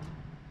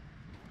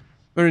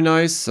 Very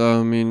nice.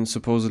 I mean,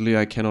 supposedly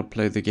I cannot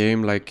play the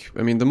game. Like,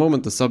 I mean, the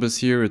moment the sub is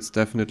here, it's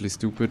definitely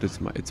stupid.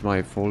 It's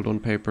my fault on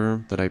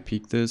paper that I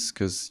peaked this,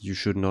 because you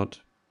should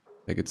not.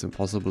 Like, it's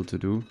impossible to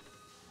do.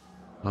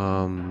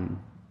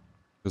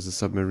 Because the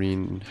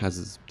submarine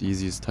has the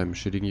easiest time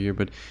shitting you.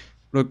 But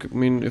look, I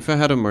mean, if I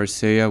had a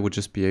Marseille, I would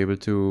just be able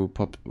to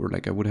pop, or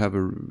like I would have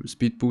a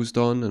speed boost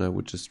on, and I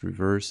would just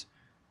reverse.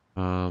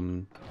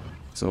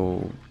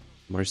 So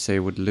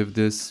Marseille would live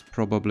this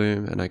probably,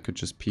 and I could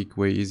just peek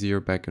way easier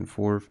back and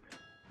forth.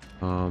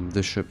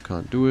 This ship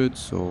can't do it,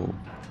 so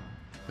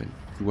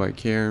do I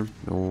care?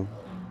 No.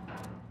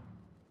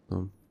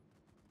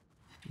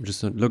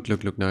 Just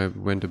look. Now I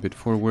went a bit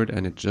forward,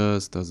 and it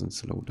just doesn't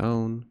slow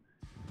down.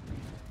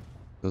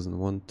 Doesn't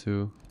want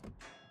to.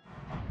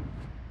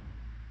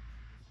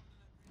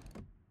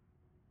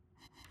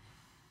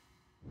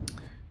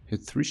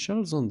 Hit 3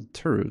 shells on the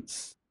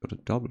turrets. Got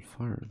a double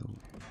fire though.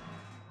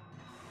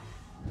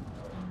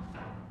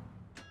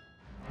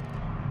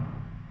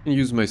 Can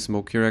use my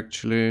smoke here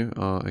actually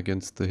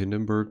against the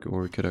Hindenburg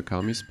or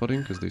Kirakami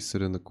spotting, because they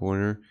sit in the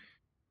corner,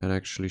 and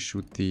actually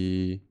shoot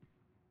the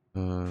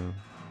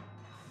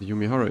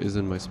Yumihara is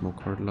in my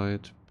smoke hard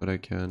light, but I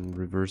can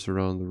reverse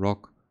around the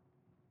rock.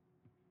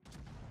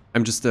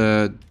 I'm just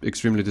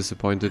extremely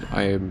disappointed.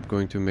 I am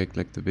going to make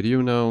like the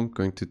video now. I'm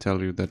going to tell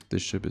you that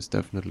this ship is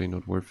definitely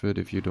not worth it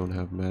if you don't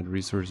have mad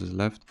resources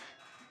left.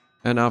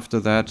 And after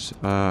that,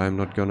 I'm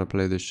not gonna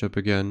play this ship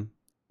again.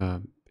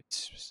 I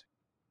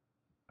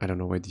don't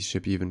know why this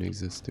ship even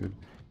exists, dude.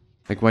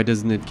 Like, why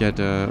doesn't it get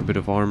a bit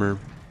of armor,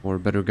 or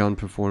better gun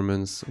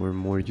performance, or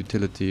more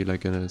utility,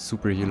 like a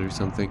super heal or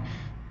something?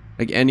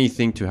 Like,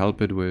 anything to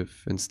help it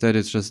with. Instead,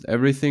 it's just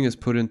everything is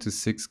put into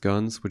 6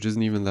 guns, which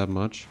isn't even that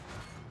much.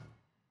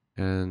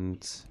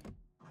 And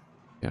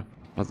yeah,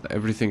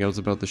 everything else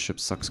about the ship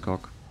sucks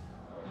cock.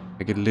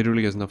 Like, it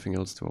literally has nothing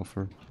else to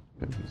offer.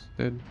 And he's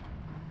dead.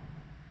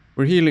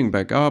 We're healing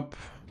back up.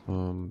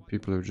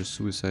 People are just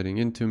suiciding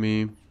into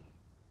me.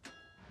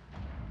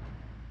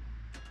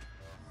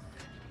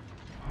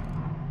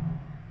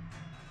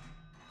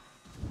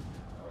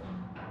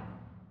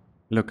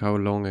 Look how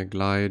long I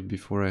glide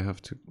before I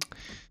have to...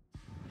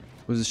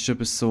 Oh, this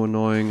ship is so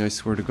annoying, I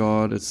swear to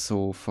god, it's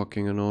so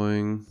fucking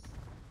annoying.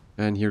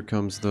 And here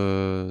comes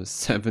the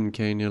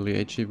 7k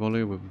nearly HE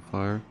volley with a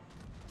fire.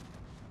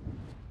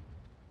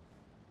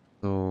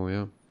 So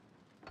yeah.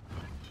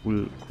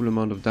 Cool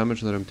amount of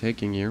damage that I'm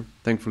taking here.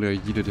 Thankfully I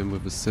yeeted him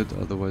with a sit,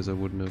 otherwise I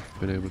wouldn't have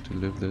been able to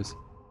live this.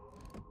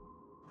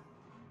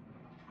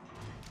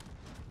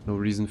 No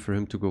reason for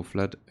him to go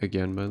flat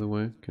again, by the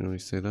way. Can only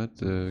say that.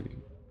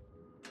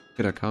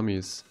 Kirakami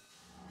is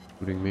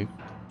shooting me.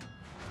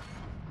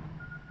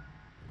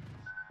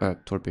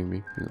 Torping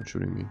me. He's not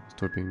shooting me. He's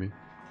torping me.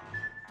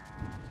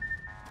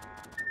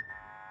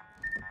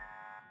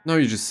 Now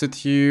you just sit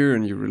here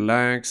and you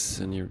relax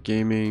and you're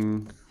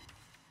gaming.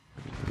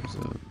 There's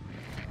a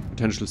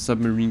potential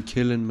submarine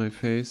kill in my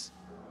face.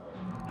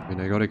 I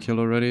mean, I got a kill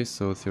already,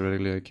 so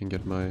theoretically I can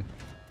get my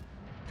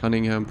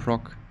Cunningham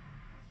proc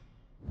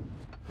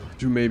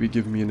to maybe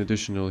give me an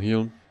additional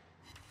heal.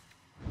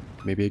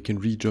 Maybe I can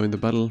rejoin the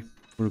battle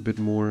for a bit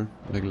more,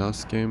 like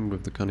last game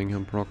with the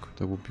Cunningham proc.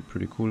 That would be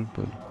pretty cool,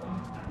 but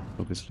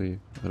obviously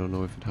I don't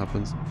know if it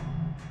happens.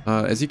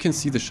 As you can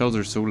see, the shells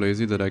are so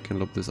lazy that I can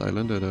lob this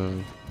island at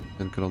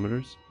 10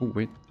 kilometers. Oh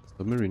wait,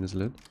 submarine is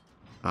lit.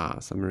 Ah,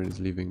 submarine is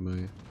leaving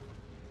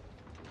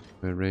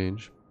my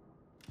range.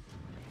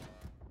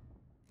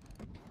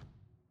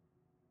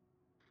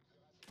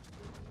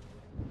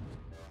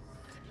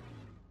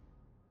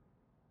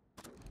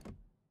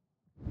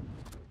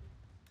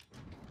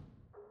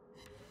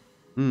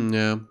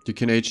 Yeah, you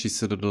can HE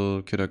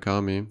Citadel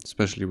Kirakami,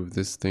 especially with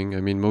this thing.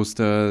 I mean, most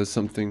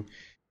something.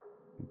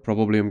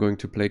 Probably I'm going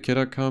to play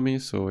Kirakami,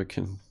 so I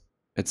can.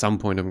 At some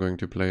point, I'm going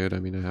to play it. I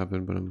mean, I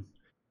haven't, but I'm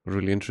not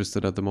really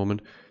interested at the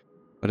moment.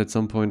 But at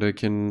some point, I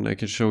can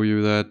show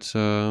you that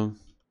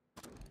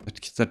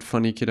that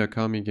funny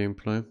Kirakami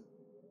gameplay.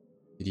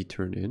 Did he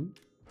turn in?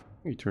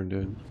 He turned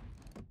in.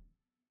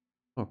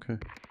 Okay.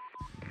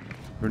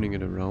 Turning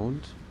it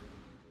around.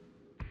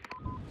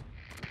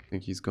 I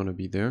think he's gonna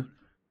be there.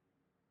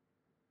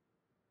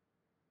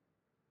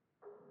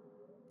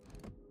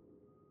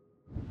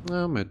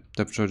 Oh, my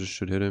depth charges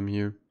should hit him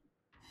here.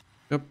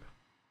 Yep.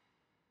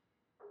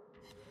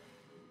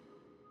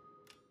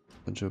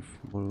 Bunch of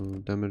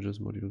module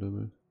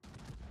damage.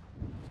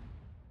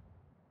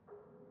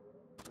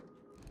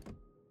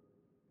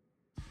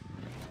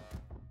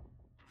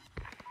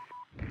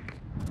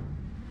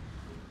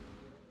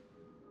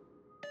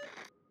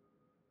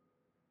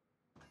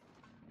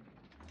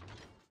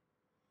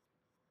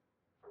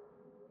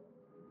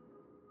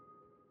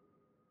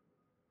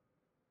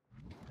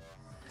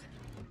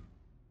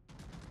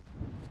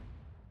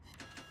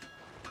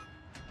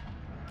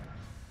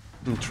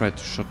 He tried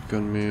to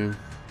shotgun me.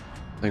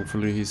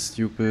 Thankfully he's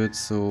stupid,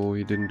 so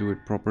he didn't do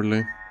it properly.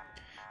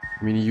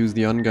 I mean, he used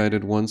the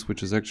unguided once,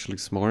 which is actually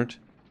smart.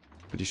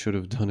 But he should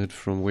have done it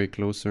from way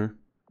closer.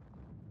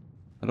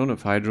 I don't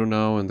have Hydro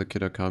now, and the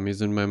Kirakami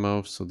is in my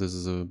mouth, so this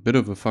is a bit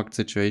of a fucked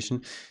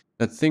situation.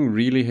 That thing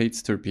really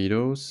hates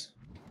torpedoes.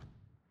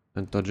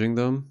 And dodging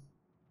them.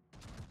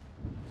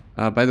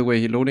 By the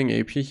way, loading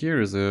AP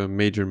here is a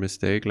major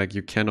mistake. Like,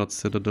 you cannot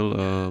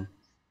Citadel...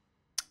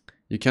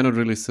 you cannot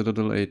really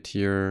Citadel a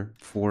tier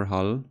 4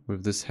 hull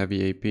with this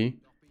heavy AP.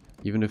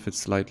 Even if it's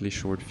slightly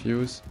short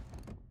fuse.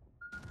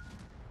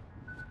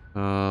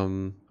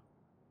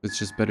 It's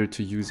just better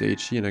to use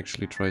HE and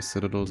actually try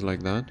citadels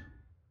like that.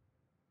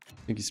 I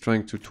think he's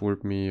trying to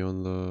torp me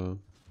on the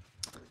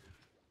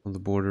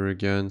border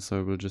again, so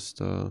I will just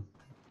try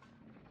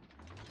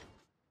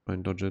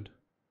and dodge it.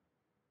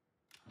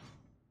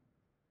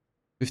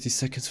 50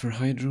 seconds for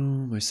Hydro.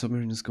 My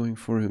submarine is going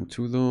for him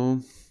too,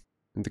 though.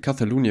 And the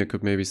Catalonia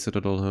could maybe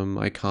citadel him.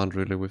 I can't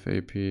really with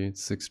AP.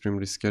 It's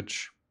extremely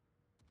sketch.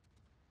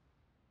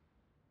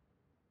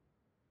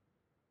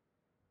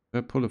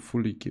 Should I pull a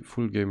full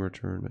gamer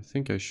turn? I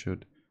think I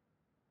should.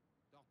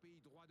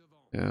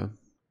 Yeah.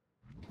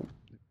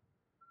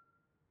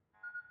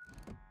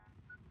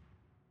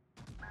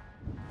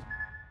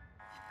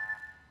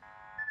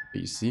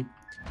 You see?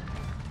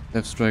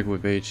 Left strike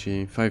with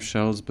HE. 5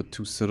 shells, but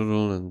 2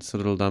 citadel, and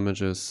citadel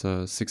damage is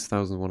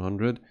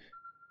 6,100.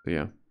 But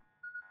yeah.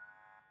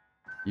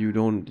 You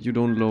don't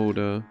load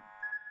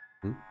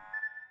hmm?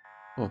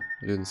 Oh,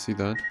 I didn't see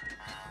that.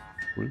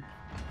 Cool.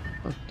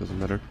 Ah, doesn't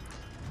matter.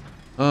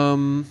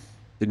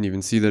 Didn't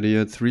even see that he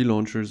had 3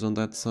 launchers on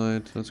that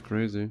side. That's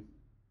crazy.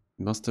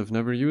 Must have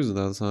never used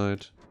that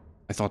side.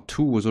 I thought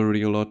 2 was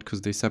already a lot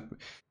because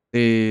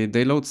they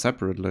load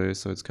separately,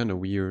 so it's kind of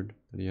weird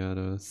that he had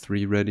a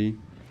 3 ready,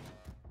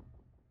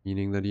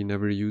 meaning that he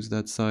never used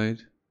that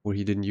side, or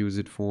he didn't use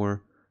it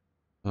for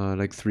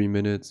like 3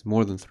 minutes,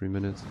 more than 3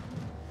 minutes.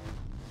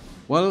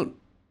 Well,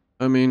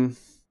 I mean,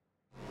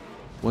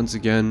 once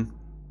again,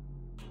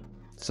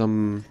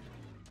 some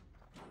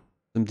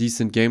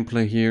decent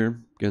gameplay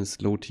here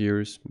against low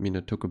tiers. I mean,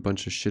 I took a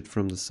bunch of shit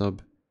from the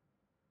sub,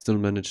 still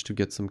managed to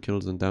get some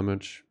kills and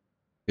damage.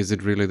 Is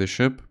it really the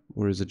ship,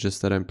 or is it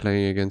just that I'm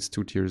playing against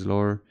 2 tiers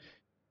lower?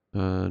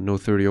 No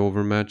 30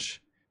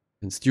 overmatch,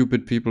 and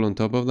stupid people on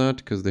top of that,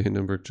 because the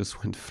Hindenburg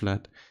just went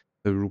flat.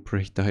 The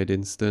Ruprecht died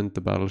instant,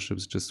 the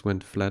battleships just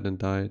went flat and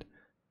died.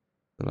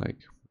 Like,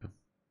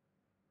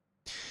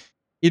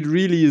 it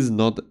really is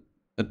not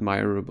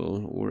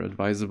admirable or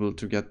advisable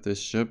to get this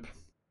ship.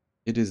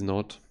 It is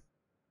not.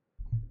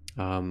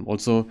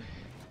 Also,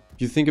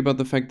 if you think about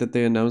the fact that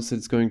they announced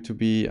it's going to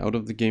be out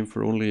of the game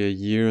for only a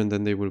year, and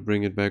then they will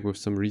bring it back with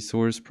some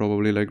resource,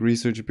 probably like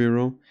Research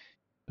Bureau,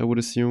 I would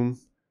assume.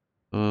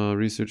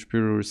 Research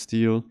Bureau or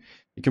Steel.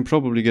 You can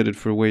probably get it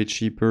for way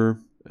cheaper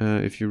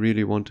if you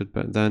really want it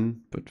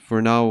then. But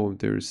for now,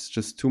 there's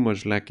just too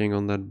much lacking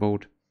on that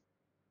boat.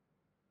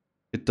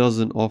 It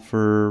doesn't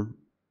offer...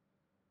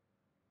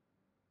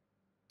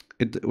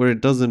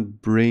 it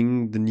doesn't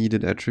bring the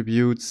needed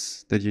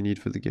attributes that you need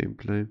for the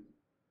gameplay.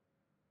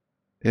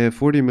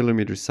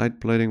 40mm side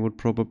plating would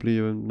probably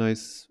be a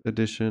nice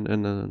addition,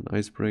 and an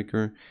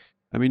icebreaker.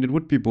 I mean, it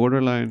would be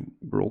borderline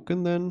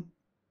broken then.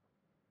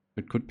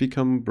 It could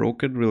become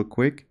broken real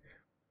quick.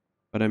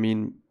 But I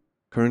mean,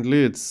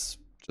 currently it's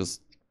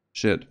just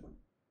shit.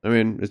 I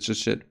mean, it's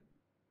just shit. I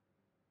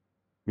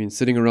mean,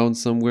 sitting around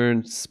somewhere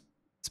and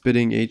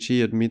spitting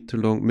HE at mid to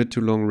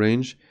long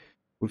range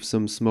with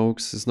some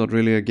smokes is not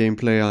really a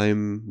gameplay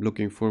I'm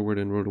looking forward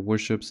in World of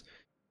Warships.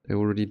 I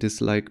already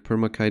dislike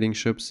perma-kiting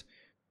ships.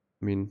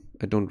 I mean,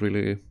 I don't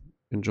really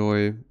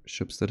enjoy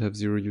ships that have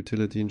 0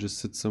 utility and just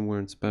sit somewhere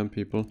and spam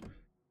people.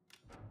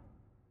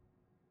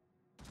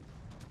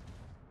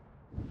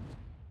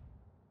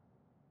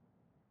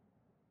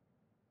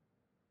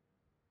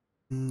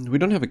 We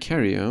don't have a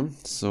carrier,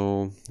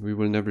 so we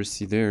will never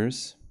see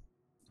theirs.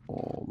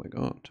 Oh my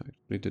god, I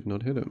actually did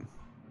not hit him.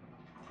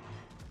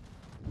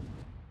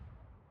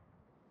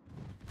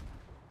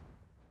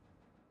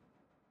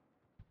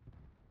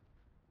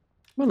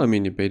 Well, I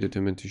mean, he baited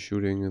him into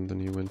shooting and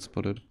then he went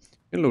spotted.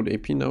 I can load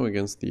AP now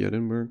against the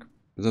Edinburgh.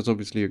 That's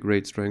obviously a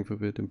great strength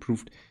of it.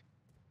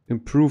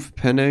 Improved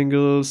pen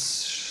angles,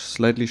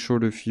 slightly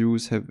shorter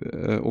fuse, have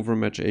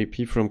overmatch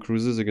AP from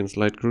cruisers against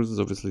light cruisers.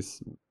 Obviously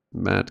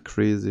mad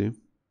crazy.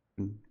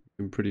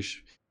 Been pretty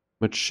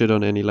much shit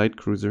on any light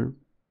cruiser.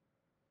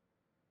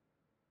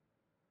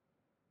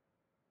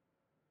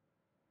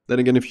 Then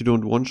again, if you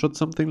don't one-shot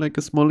something like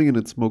a Smolly and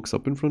it smokes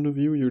up in front of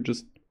you, you're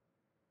just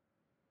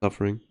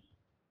suffering.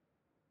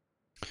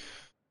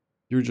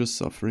 You're just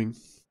suffering.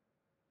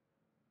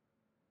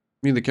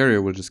 I mean, the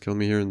carrier will just kill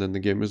me here and then the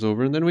game is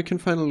over, and then we can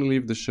finally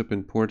leave the ship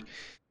in port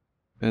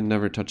and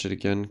never touch it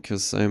again,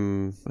 because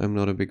I'm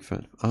not a big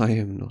fan. I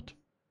am not.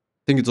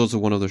 I think it's also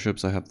one of the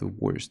ships I have the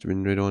worst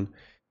win rate on.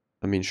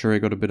 I mean, sure, I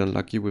got a bit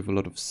unlucky with a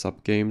lot of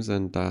sub games,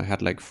 and I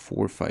had like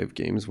 4 or 5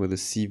 games where the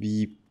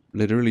CV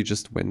literally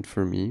just went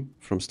for me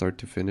from start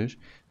to finish.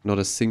 Not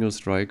a single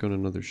strike on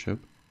another ship.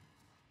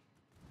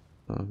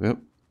 Yep,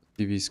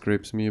 CV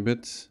scrapes me a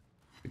bit.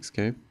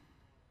 6k.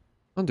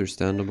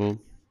 Understandable.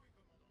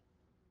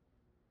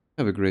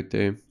 Have a great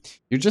day.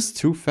 You're just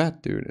too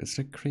fat, dude. It's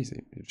like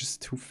crazy. You're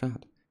just too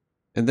fat.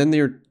 And then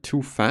they're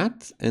too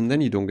fat, and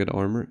then you don't get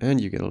armor,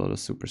 and you get a lot of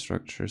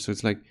superstructure. So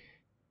it's like,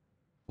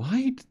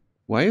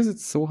 why is it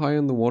so high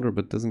in the water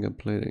but doesn't get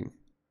plating?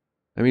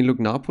 I mean, look,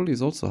 Napoli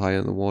is also high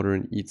in the water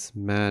and eats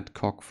mad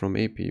cock from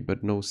AP,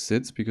 but no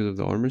sits because of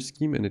the armor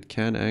scheme, and it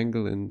can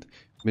angle and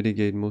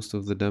mitigate most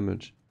of the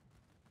damage.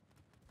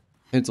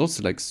 And it's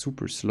also like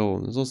super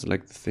slow. It's also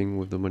like the thing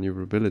with the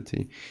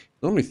maneuverability.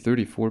 It's only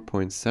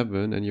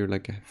 34.7 and you're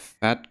like a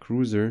fat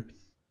cruiser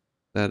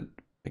that,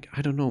 like,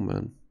 I don't know,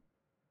 man.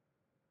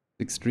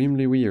 It's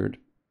extremely weird.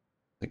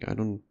 Like, I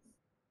don't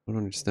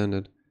understand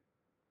it.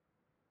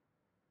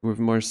 With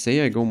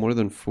Marseille, I go more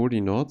than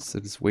 40 knots.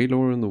 It's way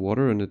lower in the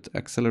water and it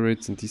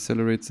accelerates and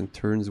decelerates and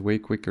turns way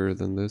quicker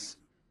than this.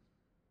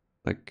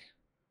 Like,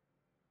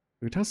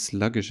 look at how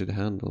sluggish it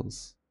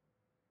handles.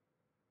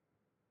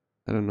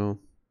 I don't know.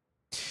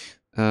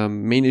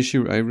 Main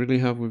issue I really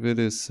have with it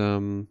is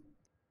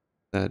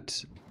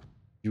that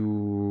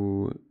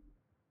you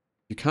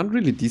can't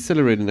really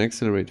decelerate and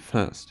accelerate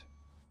fast.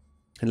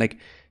 And like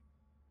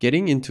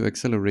getting into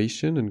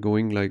acceleration and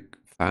going like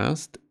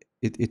fast,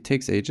 it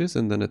takes ages,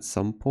 and then at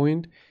some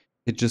point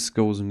it just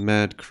goes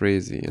mad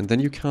crazy and then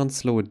you can't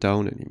slow it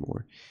down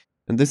anymore.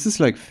 And this is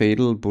like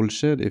fatal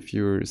bullshit if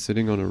you're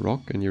sitting on a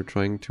rock and you're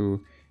trying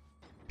to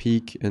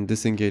peek and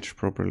disengage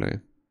properly.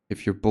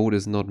 If your boat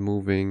is not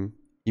moving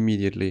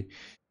immediately.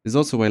 This is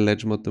also why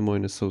ledge mod Des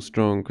Moines is so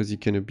strong, because you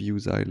can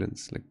abuse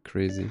islands like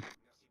crazy.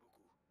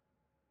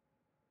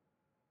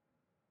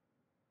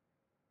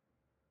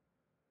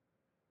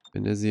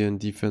 Venezia and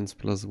defense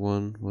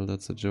 +1. Well,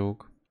 that's a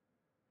joke.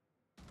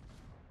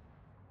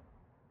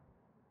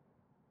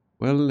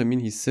 Well, I mean,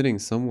 he's sitting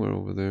somewhere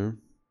over there.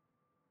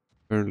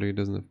 Apparently he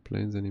doesn't have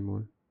planes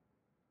anymore.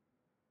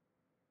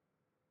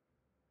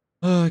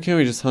 Can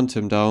we just hunt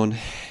him down?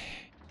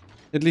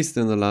 At least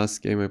in the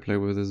last game I played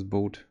with his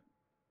boat.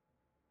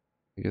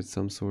 I get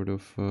some sort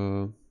of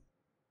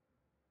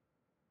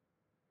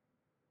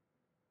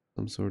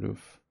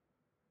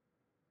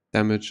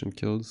damage and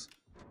kills.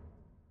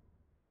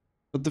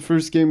 But the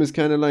first game is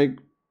kind of like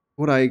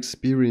what I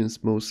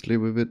experienced mostly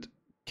with it.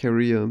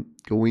 Carrier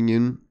going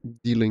in,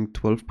 dealing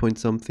 12 point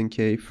something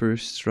K,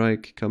 first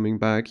strike, coming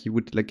back. He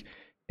would like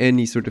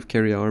any sort of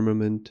carrier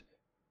armament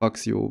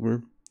fucks you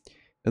over.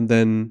 And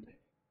then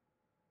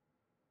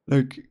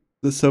like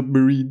the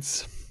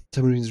submarines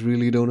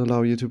really don't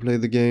allow you to play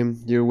the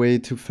game. You're way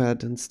too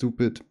fat and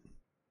stupid.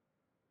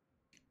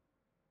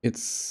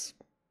 It's,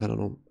 I don't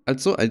know.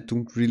 Also, I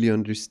don't really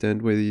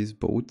understand why these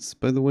boats,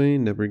 by the way,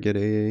 never get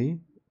AA.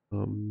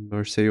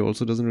 Marseille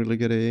also doesn't really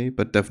get AA,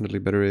 but definitely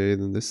better AA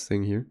than this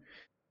thing here.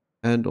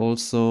 And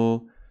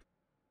also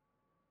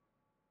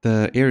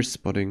the air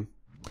spotting.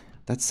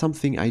 That's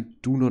something I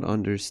do not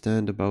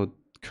understand about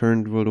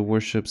current World of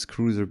Warships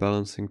cruiser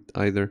balancing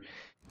either.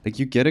 Like,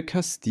 you get a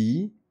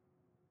Castille,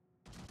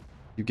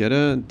 you get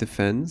a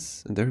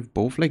defense, and they're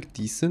both like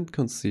decent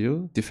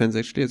conceal. Defense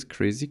actually has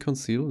crazy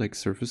conceal, like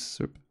surface.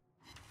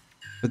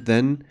 But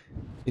then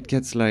it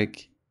gets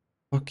like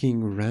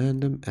fucking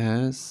random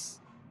ass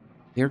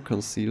air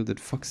conceal that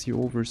fucks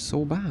you over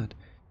so bad.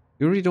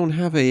 You already don't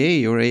have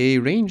AA or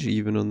AA range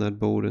even on that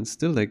boat, and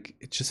still like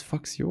it just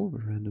fucks you over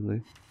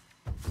randomly.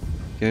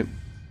 Okay,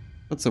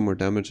 got some more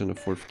damage and a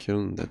 4th kill,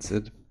 and that's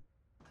it.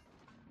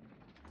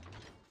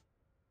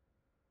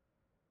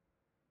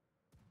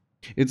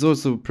 It's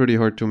also pretty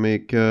hard to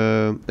make,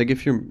 like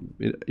if you're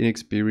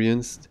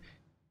inexperienced,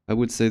 I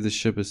would say the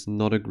ship is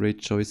not a great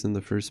choice in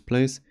the first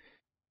place,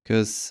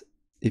 because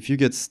if you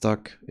get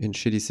stuck in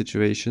shitty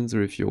situations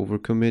or if you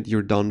overcommit,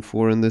 you're done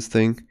for in this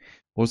thing.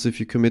 Also, if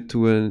you commit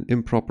to an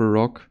improper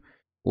rock,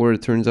 or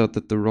it turns out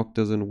that the rock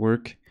doesn't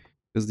work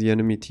because the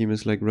enemy team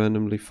is like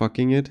randomly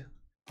fucking it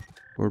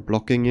or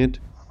blocking it,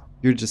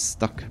 you're just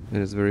stuck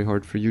and it's very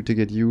hard for you to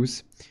get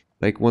use.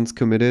 Like once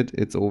committed,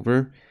 it's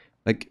over.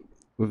 Like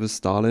with a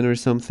Stalin or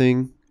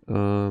something,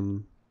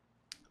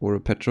 or a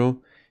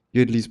Petro,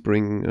 you at least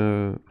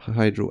bring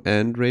Hydro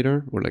and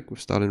Radar, or like with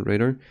Stalin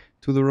Radar,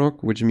 to the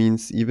rock, which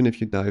means even if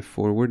you dive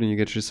forward and you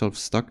get yourself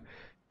stuck,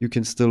 you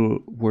can still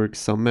work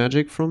some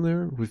magic from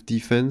there. With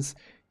defense,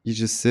 you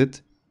just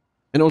sit.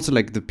 And also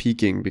like the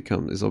peeking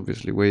is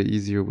obviously way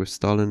easier with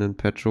Stalin and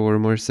Petro or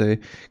Marseille,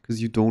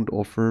 because you don't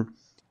offer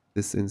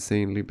this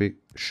insanely big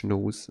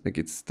schnoz. Like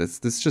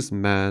that's just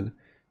mad.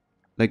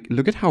 Like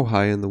look at how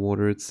high in the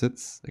water it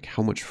sits, like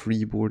how much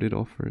freeboard it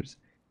offers.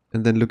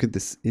 And then look at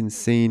this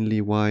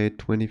insanely wide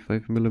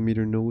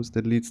 25mm nose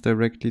that leads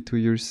directly to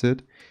your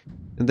sit.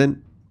 And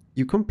then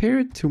you compare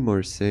it to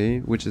Marseille,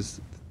 which is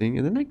the thing,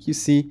 and then like you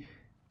see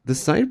the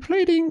side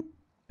plating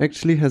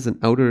actually has an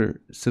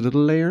outer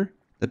citadel layer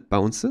that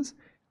bounces.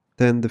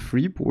 Then the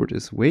freeboard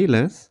is way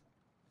less,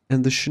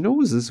 and the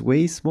schnoz is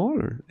way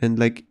smaller. And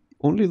like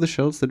only the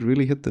shells that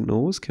really hit the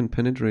nose can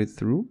penetrate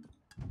through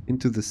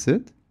into the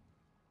sit.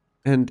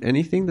 And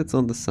anything that's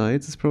on the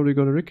sides is probably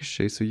gonna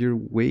ricochet, so you're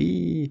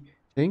way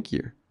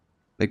tankier.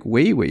 Like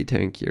way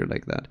tankier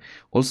like that.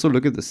 Also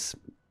look at this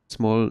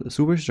small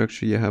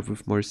superstructure you have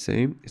with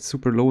Marseille. It's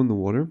super low in the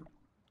water,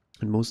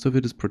 and most of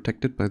it is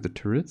protected by the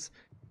turrets.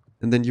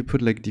 And then you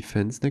put like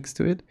defense next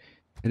to it,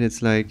 and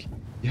it's like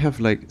you have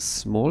like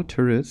small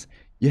turrets,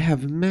 you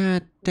have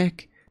mad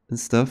deck and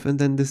stuff, and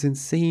then this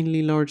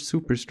insanely large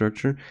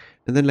superstructure,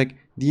 and then like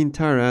the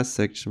entire ass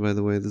section, by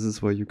the way, this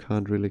is why you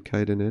can't really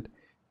kite in it.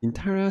 The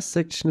entire ass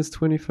section is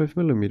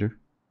 25mm.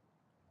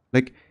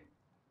 Like,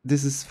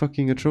 this is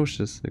fucking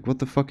atrocious. Like, what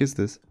the fuck is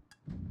this?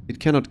 it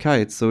cannot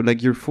kite. So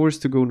like you're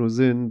forced to go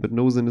Nozin, but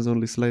Nozin is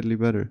only slightly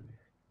better.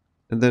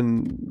 And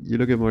then you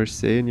look at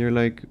Marseille and you're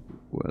like,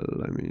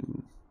 well, I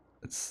mean,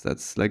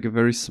 that's like a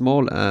very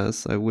small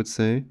ass, I would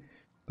say.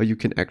 But you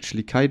can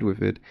actually kite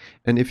with it.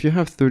 And if you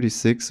have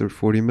 36 or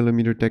 40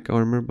 millimeter deck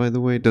armor, by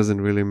the way, it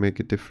doesn't really make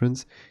a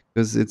difference.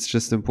 Because it's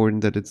just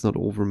important that it's not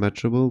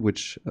overmatchable,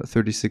 which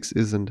 36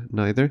 isn't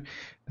neither.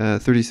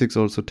 36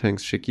 also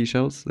tanks Shiki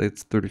shells.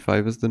 It's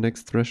 35 is the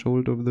next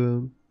threshold of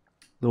the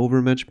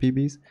overmatch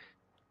PBs.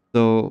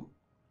 So,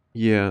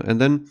 yeah. And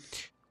then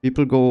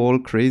people go all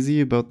crazy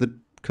about the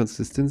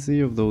consistency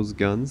of those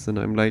guns, and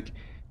I'm like,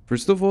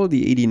 first of all,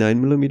 the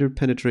 89mm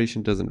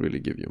penetration doesn't really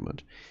give you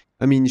much.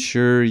 I mean,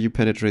 sure, you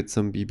penetrate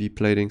some BB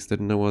platings that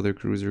no other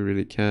cruiser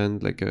really can,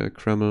 like a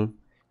Kreml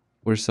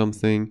or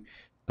something,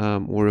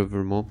 or a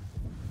Vermont.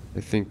 I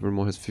think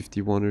Vermont has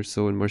 51 or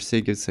so, and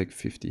Marseille gets like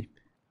 50,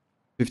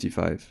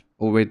 55.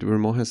 Oh wait,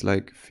 Vermont has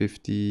like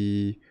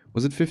 50.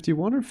 Was it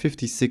 51 or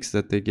 56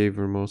 that they gave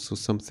Vermont? So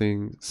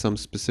some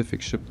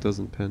specific ship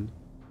doesn't pen.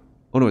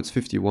 Oh no, it's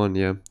 51,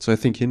 yeah. So I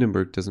think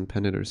Hindenburg doesn't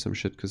pen it or some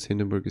shit, because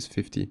Hindenburg is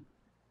 50.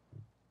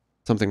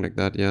 Something like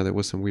that, yeah, there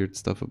was some weird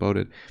stuff about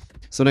it.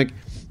 So like,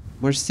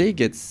 Marseille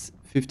gets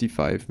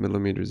 55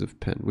 millimeters of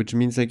pen, which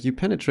means like you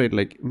penetrate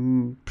like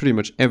pretty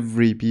much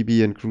every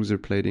BB and cruiser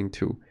plating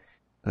too.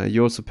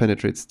 You also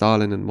penetrate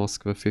Stalin and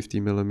Moscow 50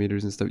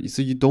 millimeters and stuff,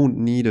 so you don't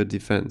need a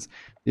defense.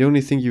 The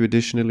only thing you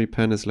additionally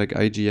pen is like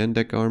IGN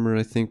deck armor,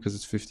 I think, because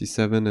it's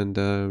 57,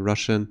 and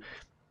Russian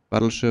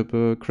battleship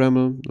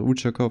Kreml,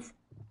 Uchakov,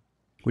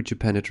 which you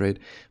penetrate.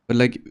 But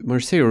like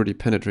Marseille already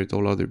penetrates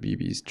all other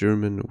BBs,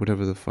 German,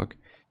 whatever the fuck.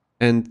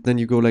 And then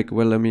you go like,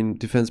 well, I mean,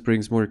 defense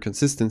brings more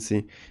consistency.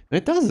 And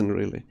it doesn't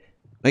really.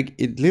 Like,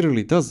 it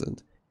literally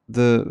doesn't.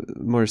 The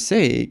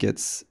Marseille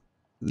gets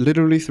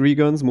literally 3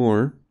 guns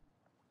more.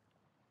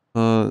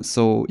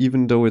 So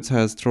even though it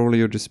has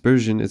trolley or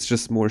dispersion, it's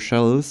just more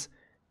shells.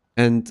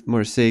 And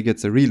Marseille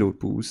gets a reload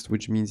boost,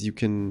 which means you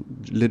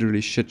can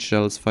literally shit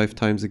shells 5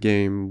 times a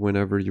game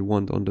whenever you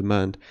want on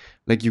demand.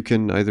 Like you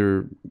can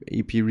either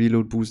AP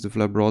reload boost the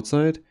flat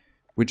broadside,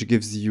 which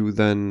gives you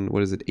then,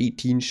 what is it,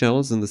 18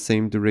 shells in the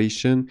same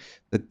duration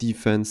that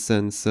defense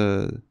sends,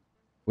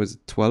 was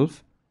it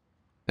 12?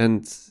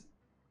 And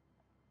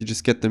you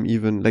just get them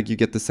even, like you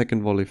get the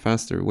second volley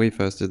faster, way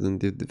faster than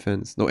the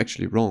defense. No,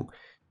 actually wrong.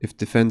 If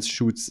defense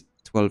shoots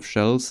 12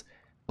 shells,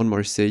 on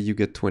Marseille you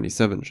get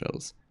 27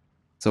 shells.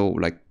 So,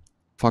 like,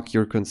 fuck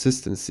your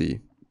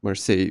consistency.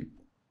 Marseille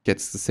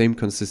gets the same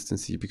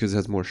consistency because it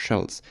has more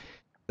shells.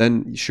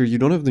 Then, sure, you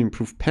don't have the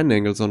improved pen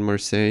angles on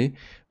Marseille,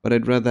 but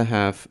I'd rather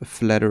have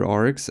flatter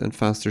arcs and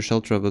faster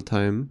shell travel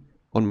time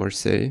on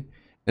Marseille.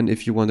 And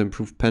if you want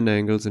improved pen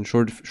angles and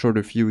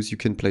shorter fuse, you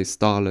can play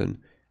Stalin.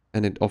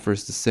 And it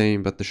offers the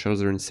same, but the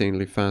shells are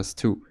insanely fast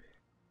too.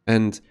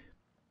 And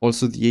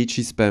also the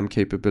HE spam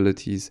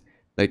capabilities.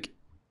 Like,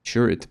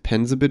 sure, it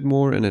depends a bit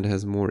more and it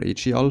has more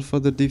HE alpha,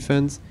 the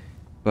defense.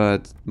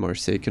 But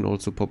Marseille can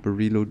also pop a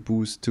reload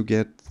boost to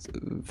get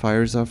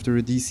fires after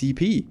a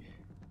DCP.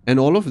 And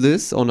all of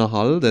this on a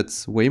hull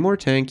that's way more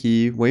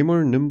tanky, way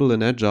more nimble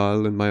and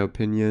agile, in my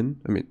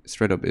opinion. I mean,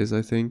 straight up is,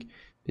 I think.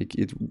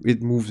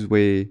 It moves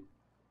way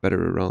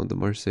better around the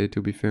Marseille,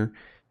 to be fair.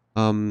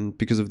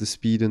 Because of the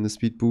speed and the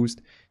speed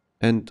boost.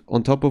 And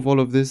on top of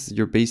all of this,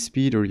 your base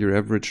speed or your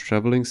average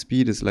traveling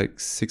speed is like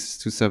 6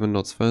 to 7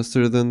 knots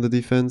faster than the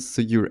defense.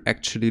 So you're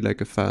actually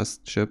like a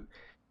fast ship.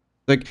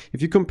 Like,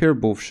 if you compare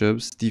both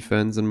ships,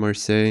 Defense and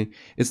Marseille,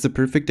 it's the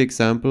perfect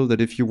example that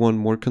if you want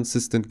more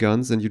consistent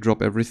guns and you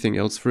drop everything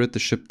else for it, the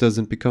ship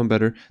doesn't become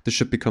better, the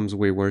ship becomes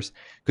way worse.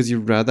 Because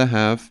you'd rather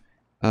have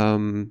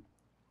the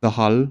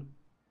hull,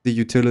 the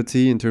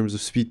utility in terms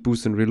of speed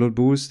boost and reload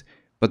boost,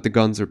 but the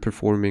guns are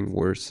performing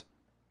worse,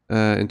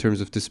 in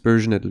terms of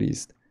dispersion at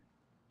least.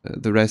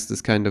 The rest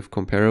is kind of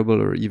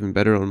comparable or even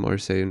better on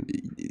Marseille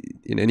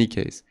in any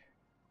case.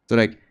 So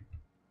like,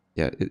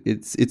 yeah,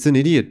 it's an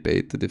idiot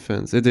bait, the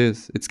defense. It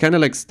is. It's kind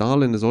of like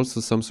Stalin is also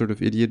some sort of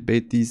idiot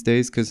bait these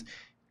days, because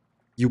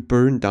you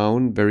burn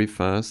down very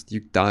fast.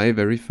 You die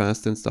very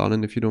fast in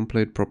Stalin if you don't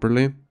play it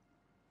properly.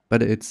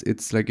 But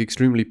it's like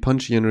extremely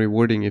punchy and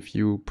rewarding if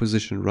you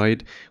position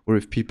right, or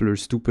if people are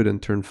stupid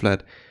and turn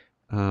flat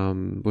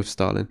with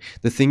Stalin.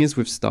 The thing is,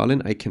 with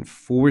Stalin, I can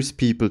force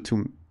people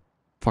to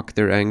fuck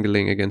their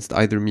angling against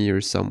either me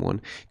or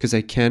someone, because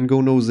I can go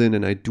nose in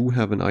and I do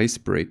have an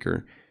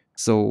icebreaker.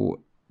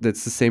 So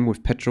that's the same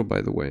with Petro,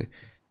 by the way.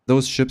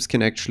 Those ships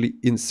can actually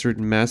insert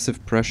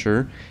massive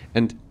pressure,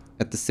 and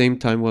at the same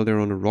time, while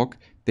they're on a rock,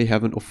 they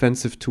have an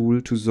offensive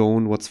tool to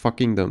zone what's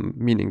fucking them,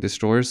 meaning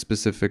destroyers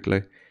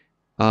specifically.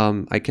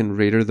 I can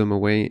radar them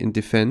away. In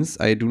defense,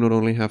 I do not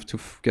only have to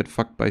get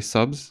fucked by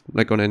subs,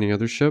 like on any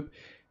other ship,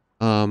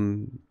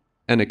 and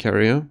a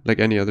carrier, like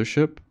any other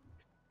ship,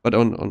 but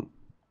on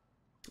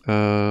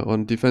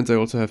defense, I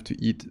also have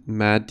to eat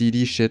mad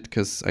DD shit,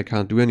 because I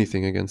can't do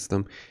anything against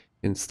them.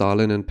 In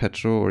Stalin and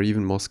Petro, or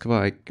even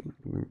Moskva,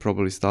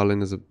 probably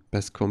Stalin is a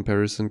best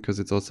comparison, because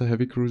it's also a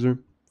heavy cruiser,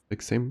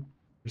 like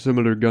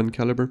similar gun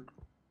caliber.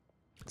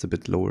 It's a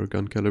bit lower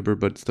gun caliber,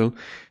 but still.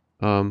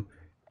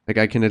 Like,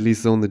 I can at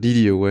least zone the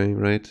DD away,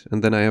 right?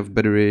 And then I have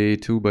better AA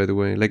too, by the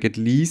way. Like, at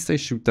least I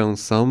shoot down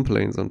some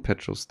planes on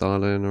Petro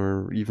Stalin,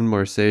 or even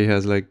Marseille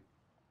has, like,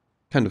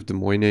 kind of Des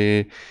Moines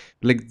AA.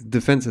 Like, the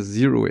defense has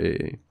 0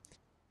 AA.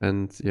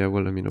 And, yeah,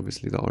 well, I mean,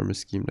 obviously the armor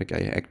scheme, like,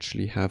 I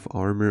actually have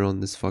armor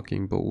on this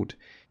fucking boat.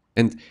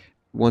 And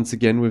once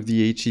again, with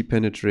the HE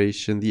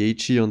penetration, the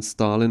HE on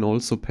Stalin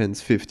also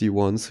pens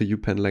 51, so you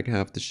pen, like,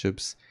 half the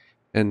ships.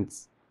 And,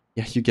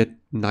 yeah, you get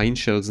 9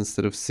 shells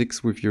instead of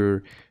 6 with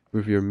your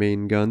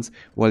main guns,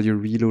 while your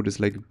reload is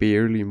like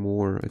barely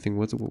more. I think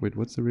what's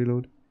the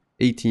reload?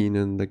 18,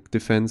 and like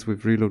defense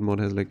with reload mod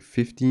has like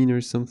 15 or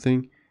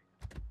something.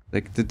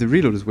 Like the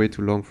reload is way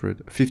too long for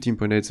it.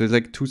 15.8, so it's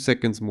like 2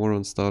 seconds more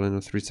on Stalin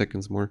or 3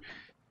 seconds more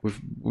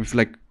with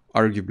like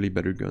arguably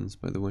better guns,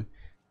 by the way.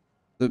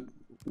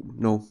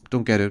 No,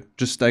 don't get it.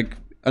 Just like,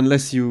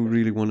 unless you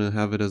really want to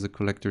have it as a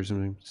collector or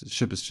something, the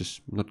ship is just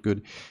not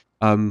good.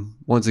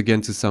 Once again,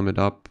 to sum it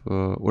up,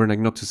 or like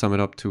not to sum it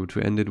up, to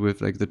end it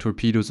with, like, the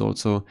torpedoes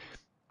also,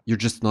 you're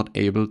just not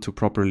able to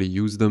properly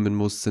use them in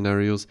most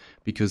scenarios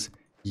because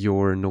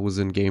your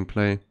nose-in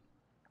gameplay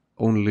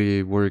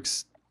only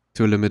works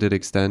to a limited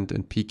extent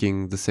and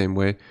peaking the same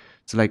way.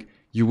 So like,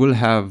 you will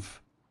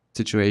have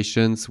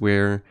situations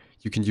where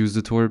you can use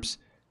the torps,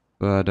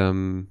 but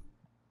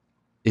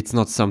it's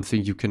not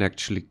something you can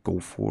actually go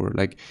for.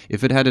 Like,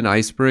 if it had an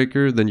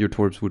icebreaker, then your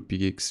torps would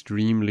be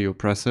extremely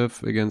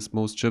oppressive against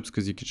most ships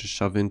because you could just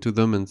shove into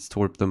them and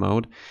torp them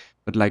out.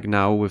 But like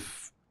now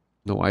with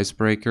no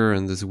icebreaker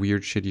and this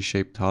weird shitty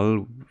shaped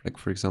hull, like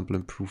for example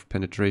improved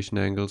penetration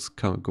angles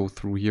can't go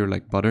through here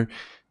like butter,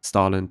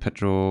 Stalin,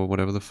 Petro,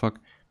 whatever the fuck,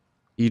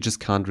 you just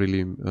can't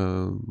really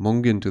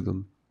mong into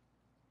them.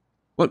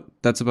 Well,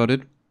 that's about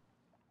it.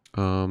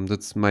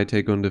 That's my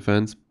take on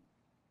defense,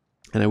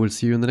 and I will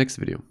see you in the next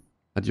video.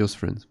 Adios,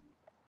 friends.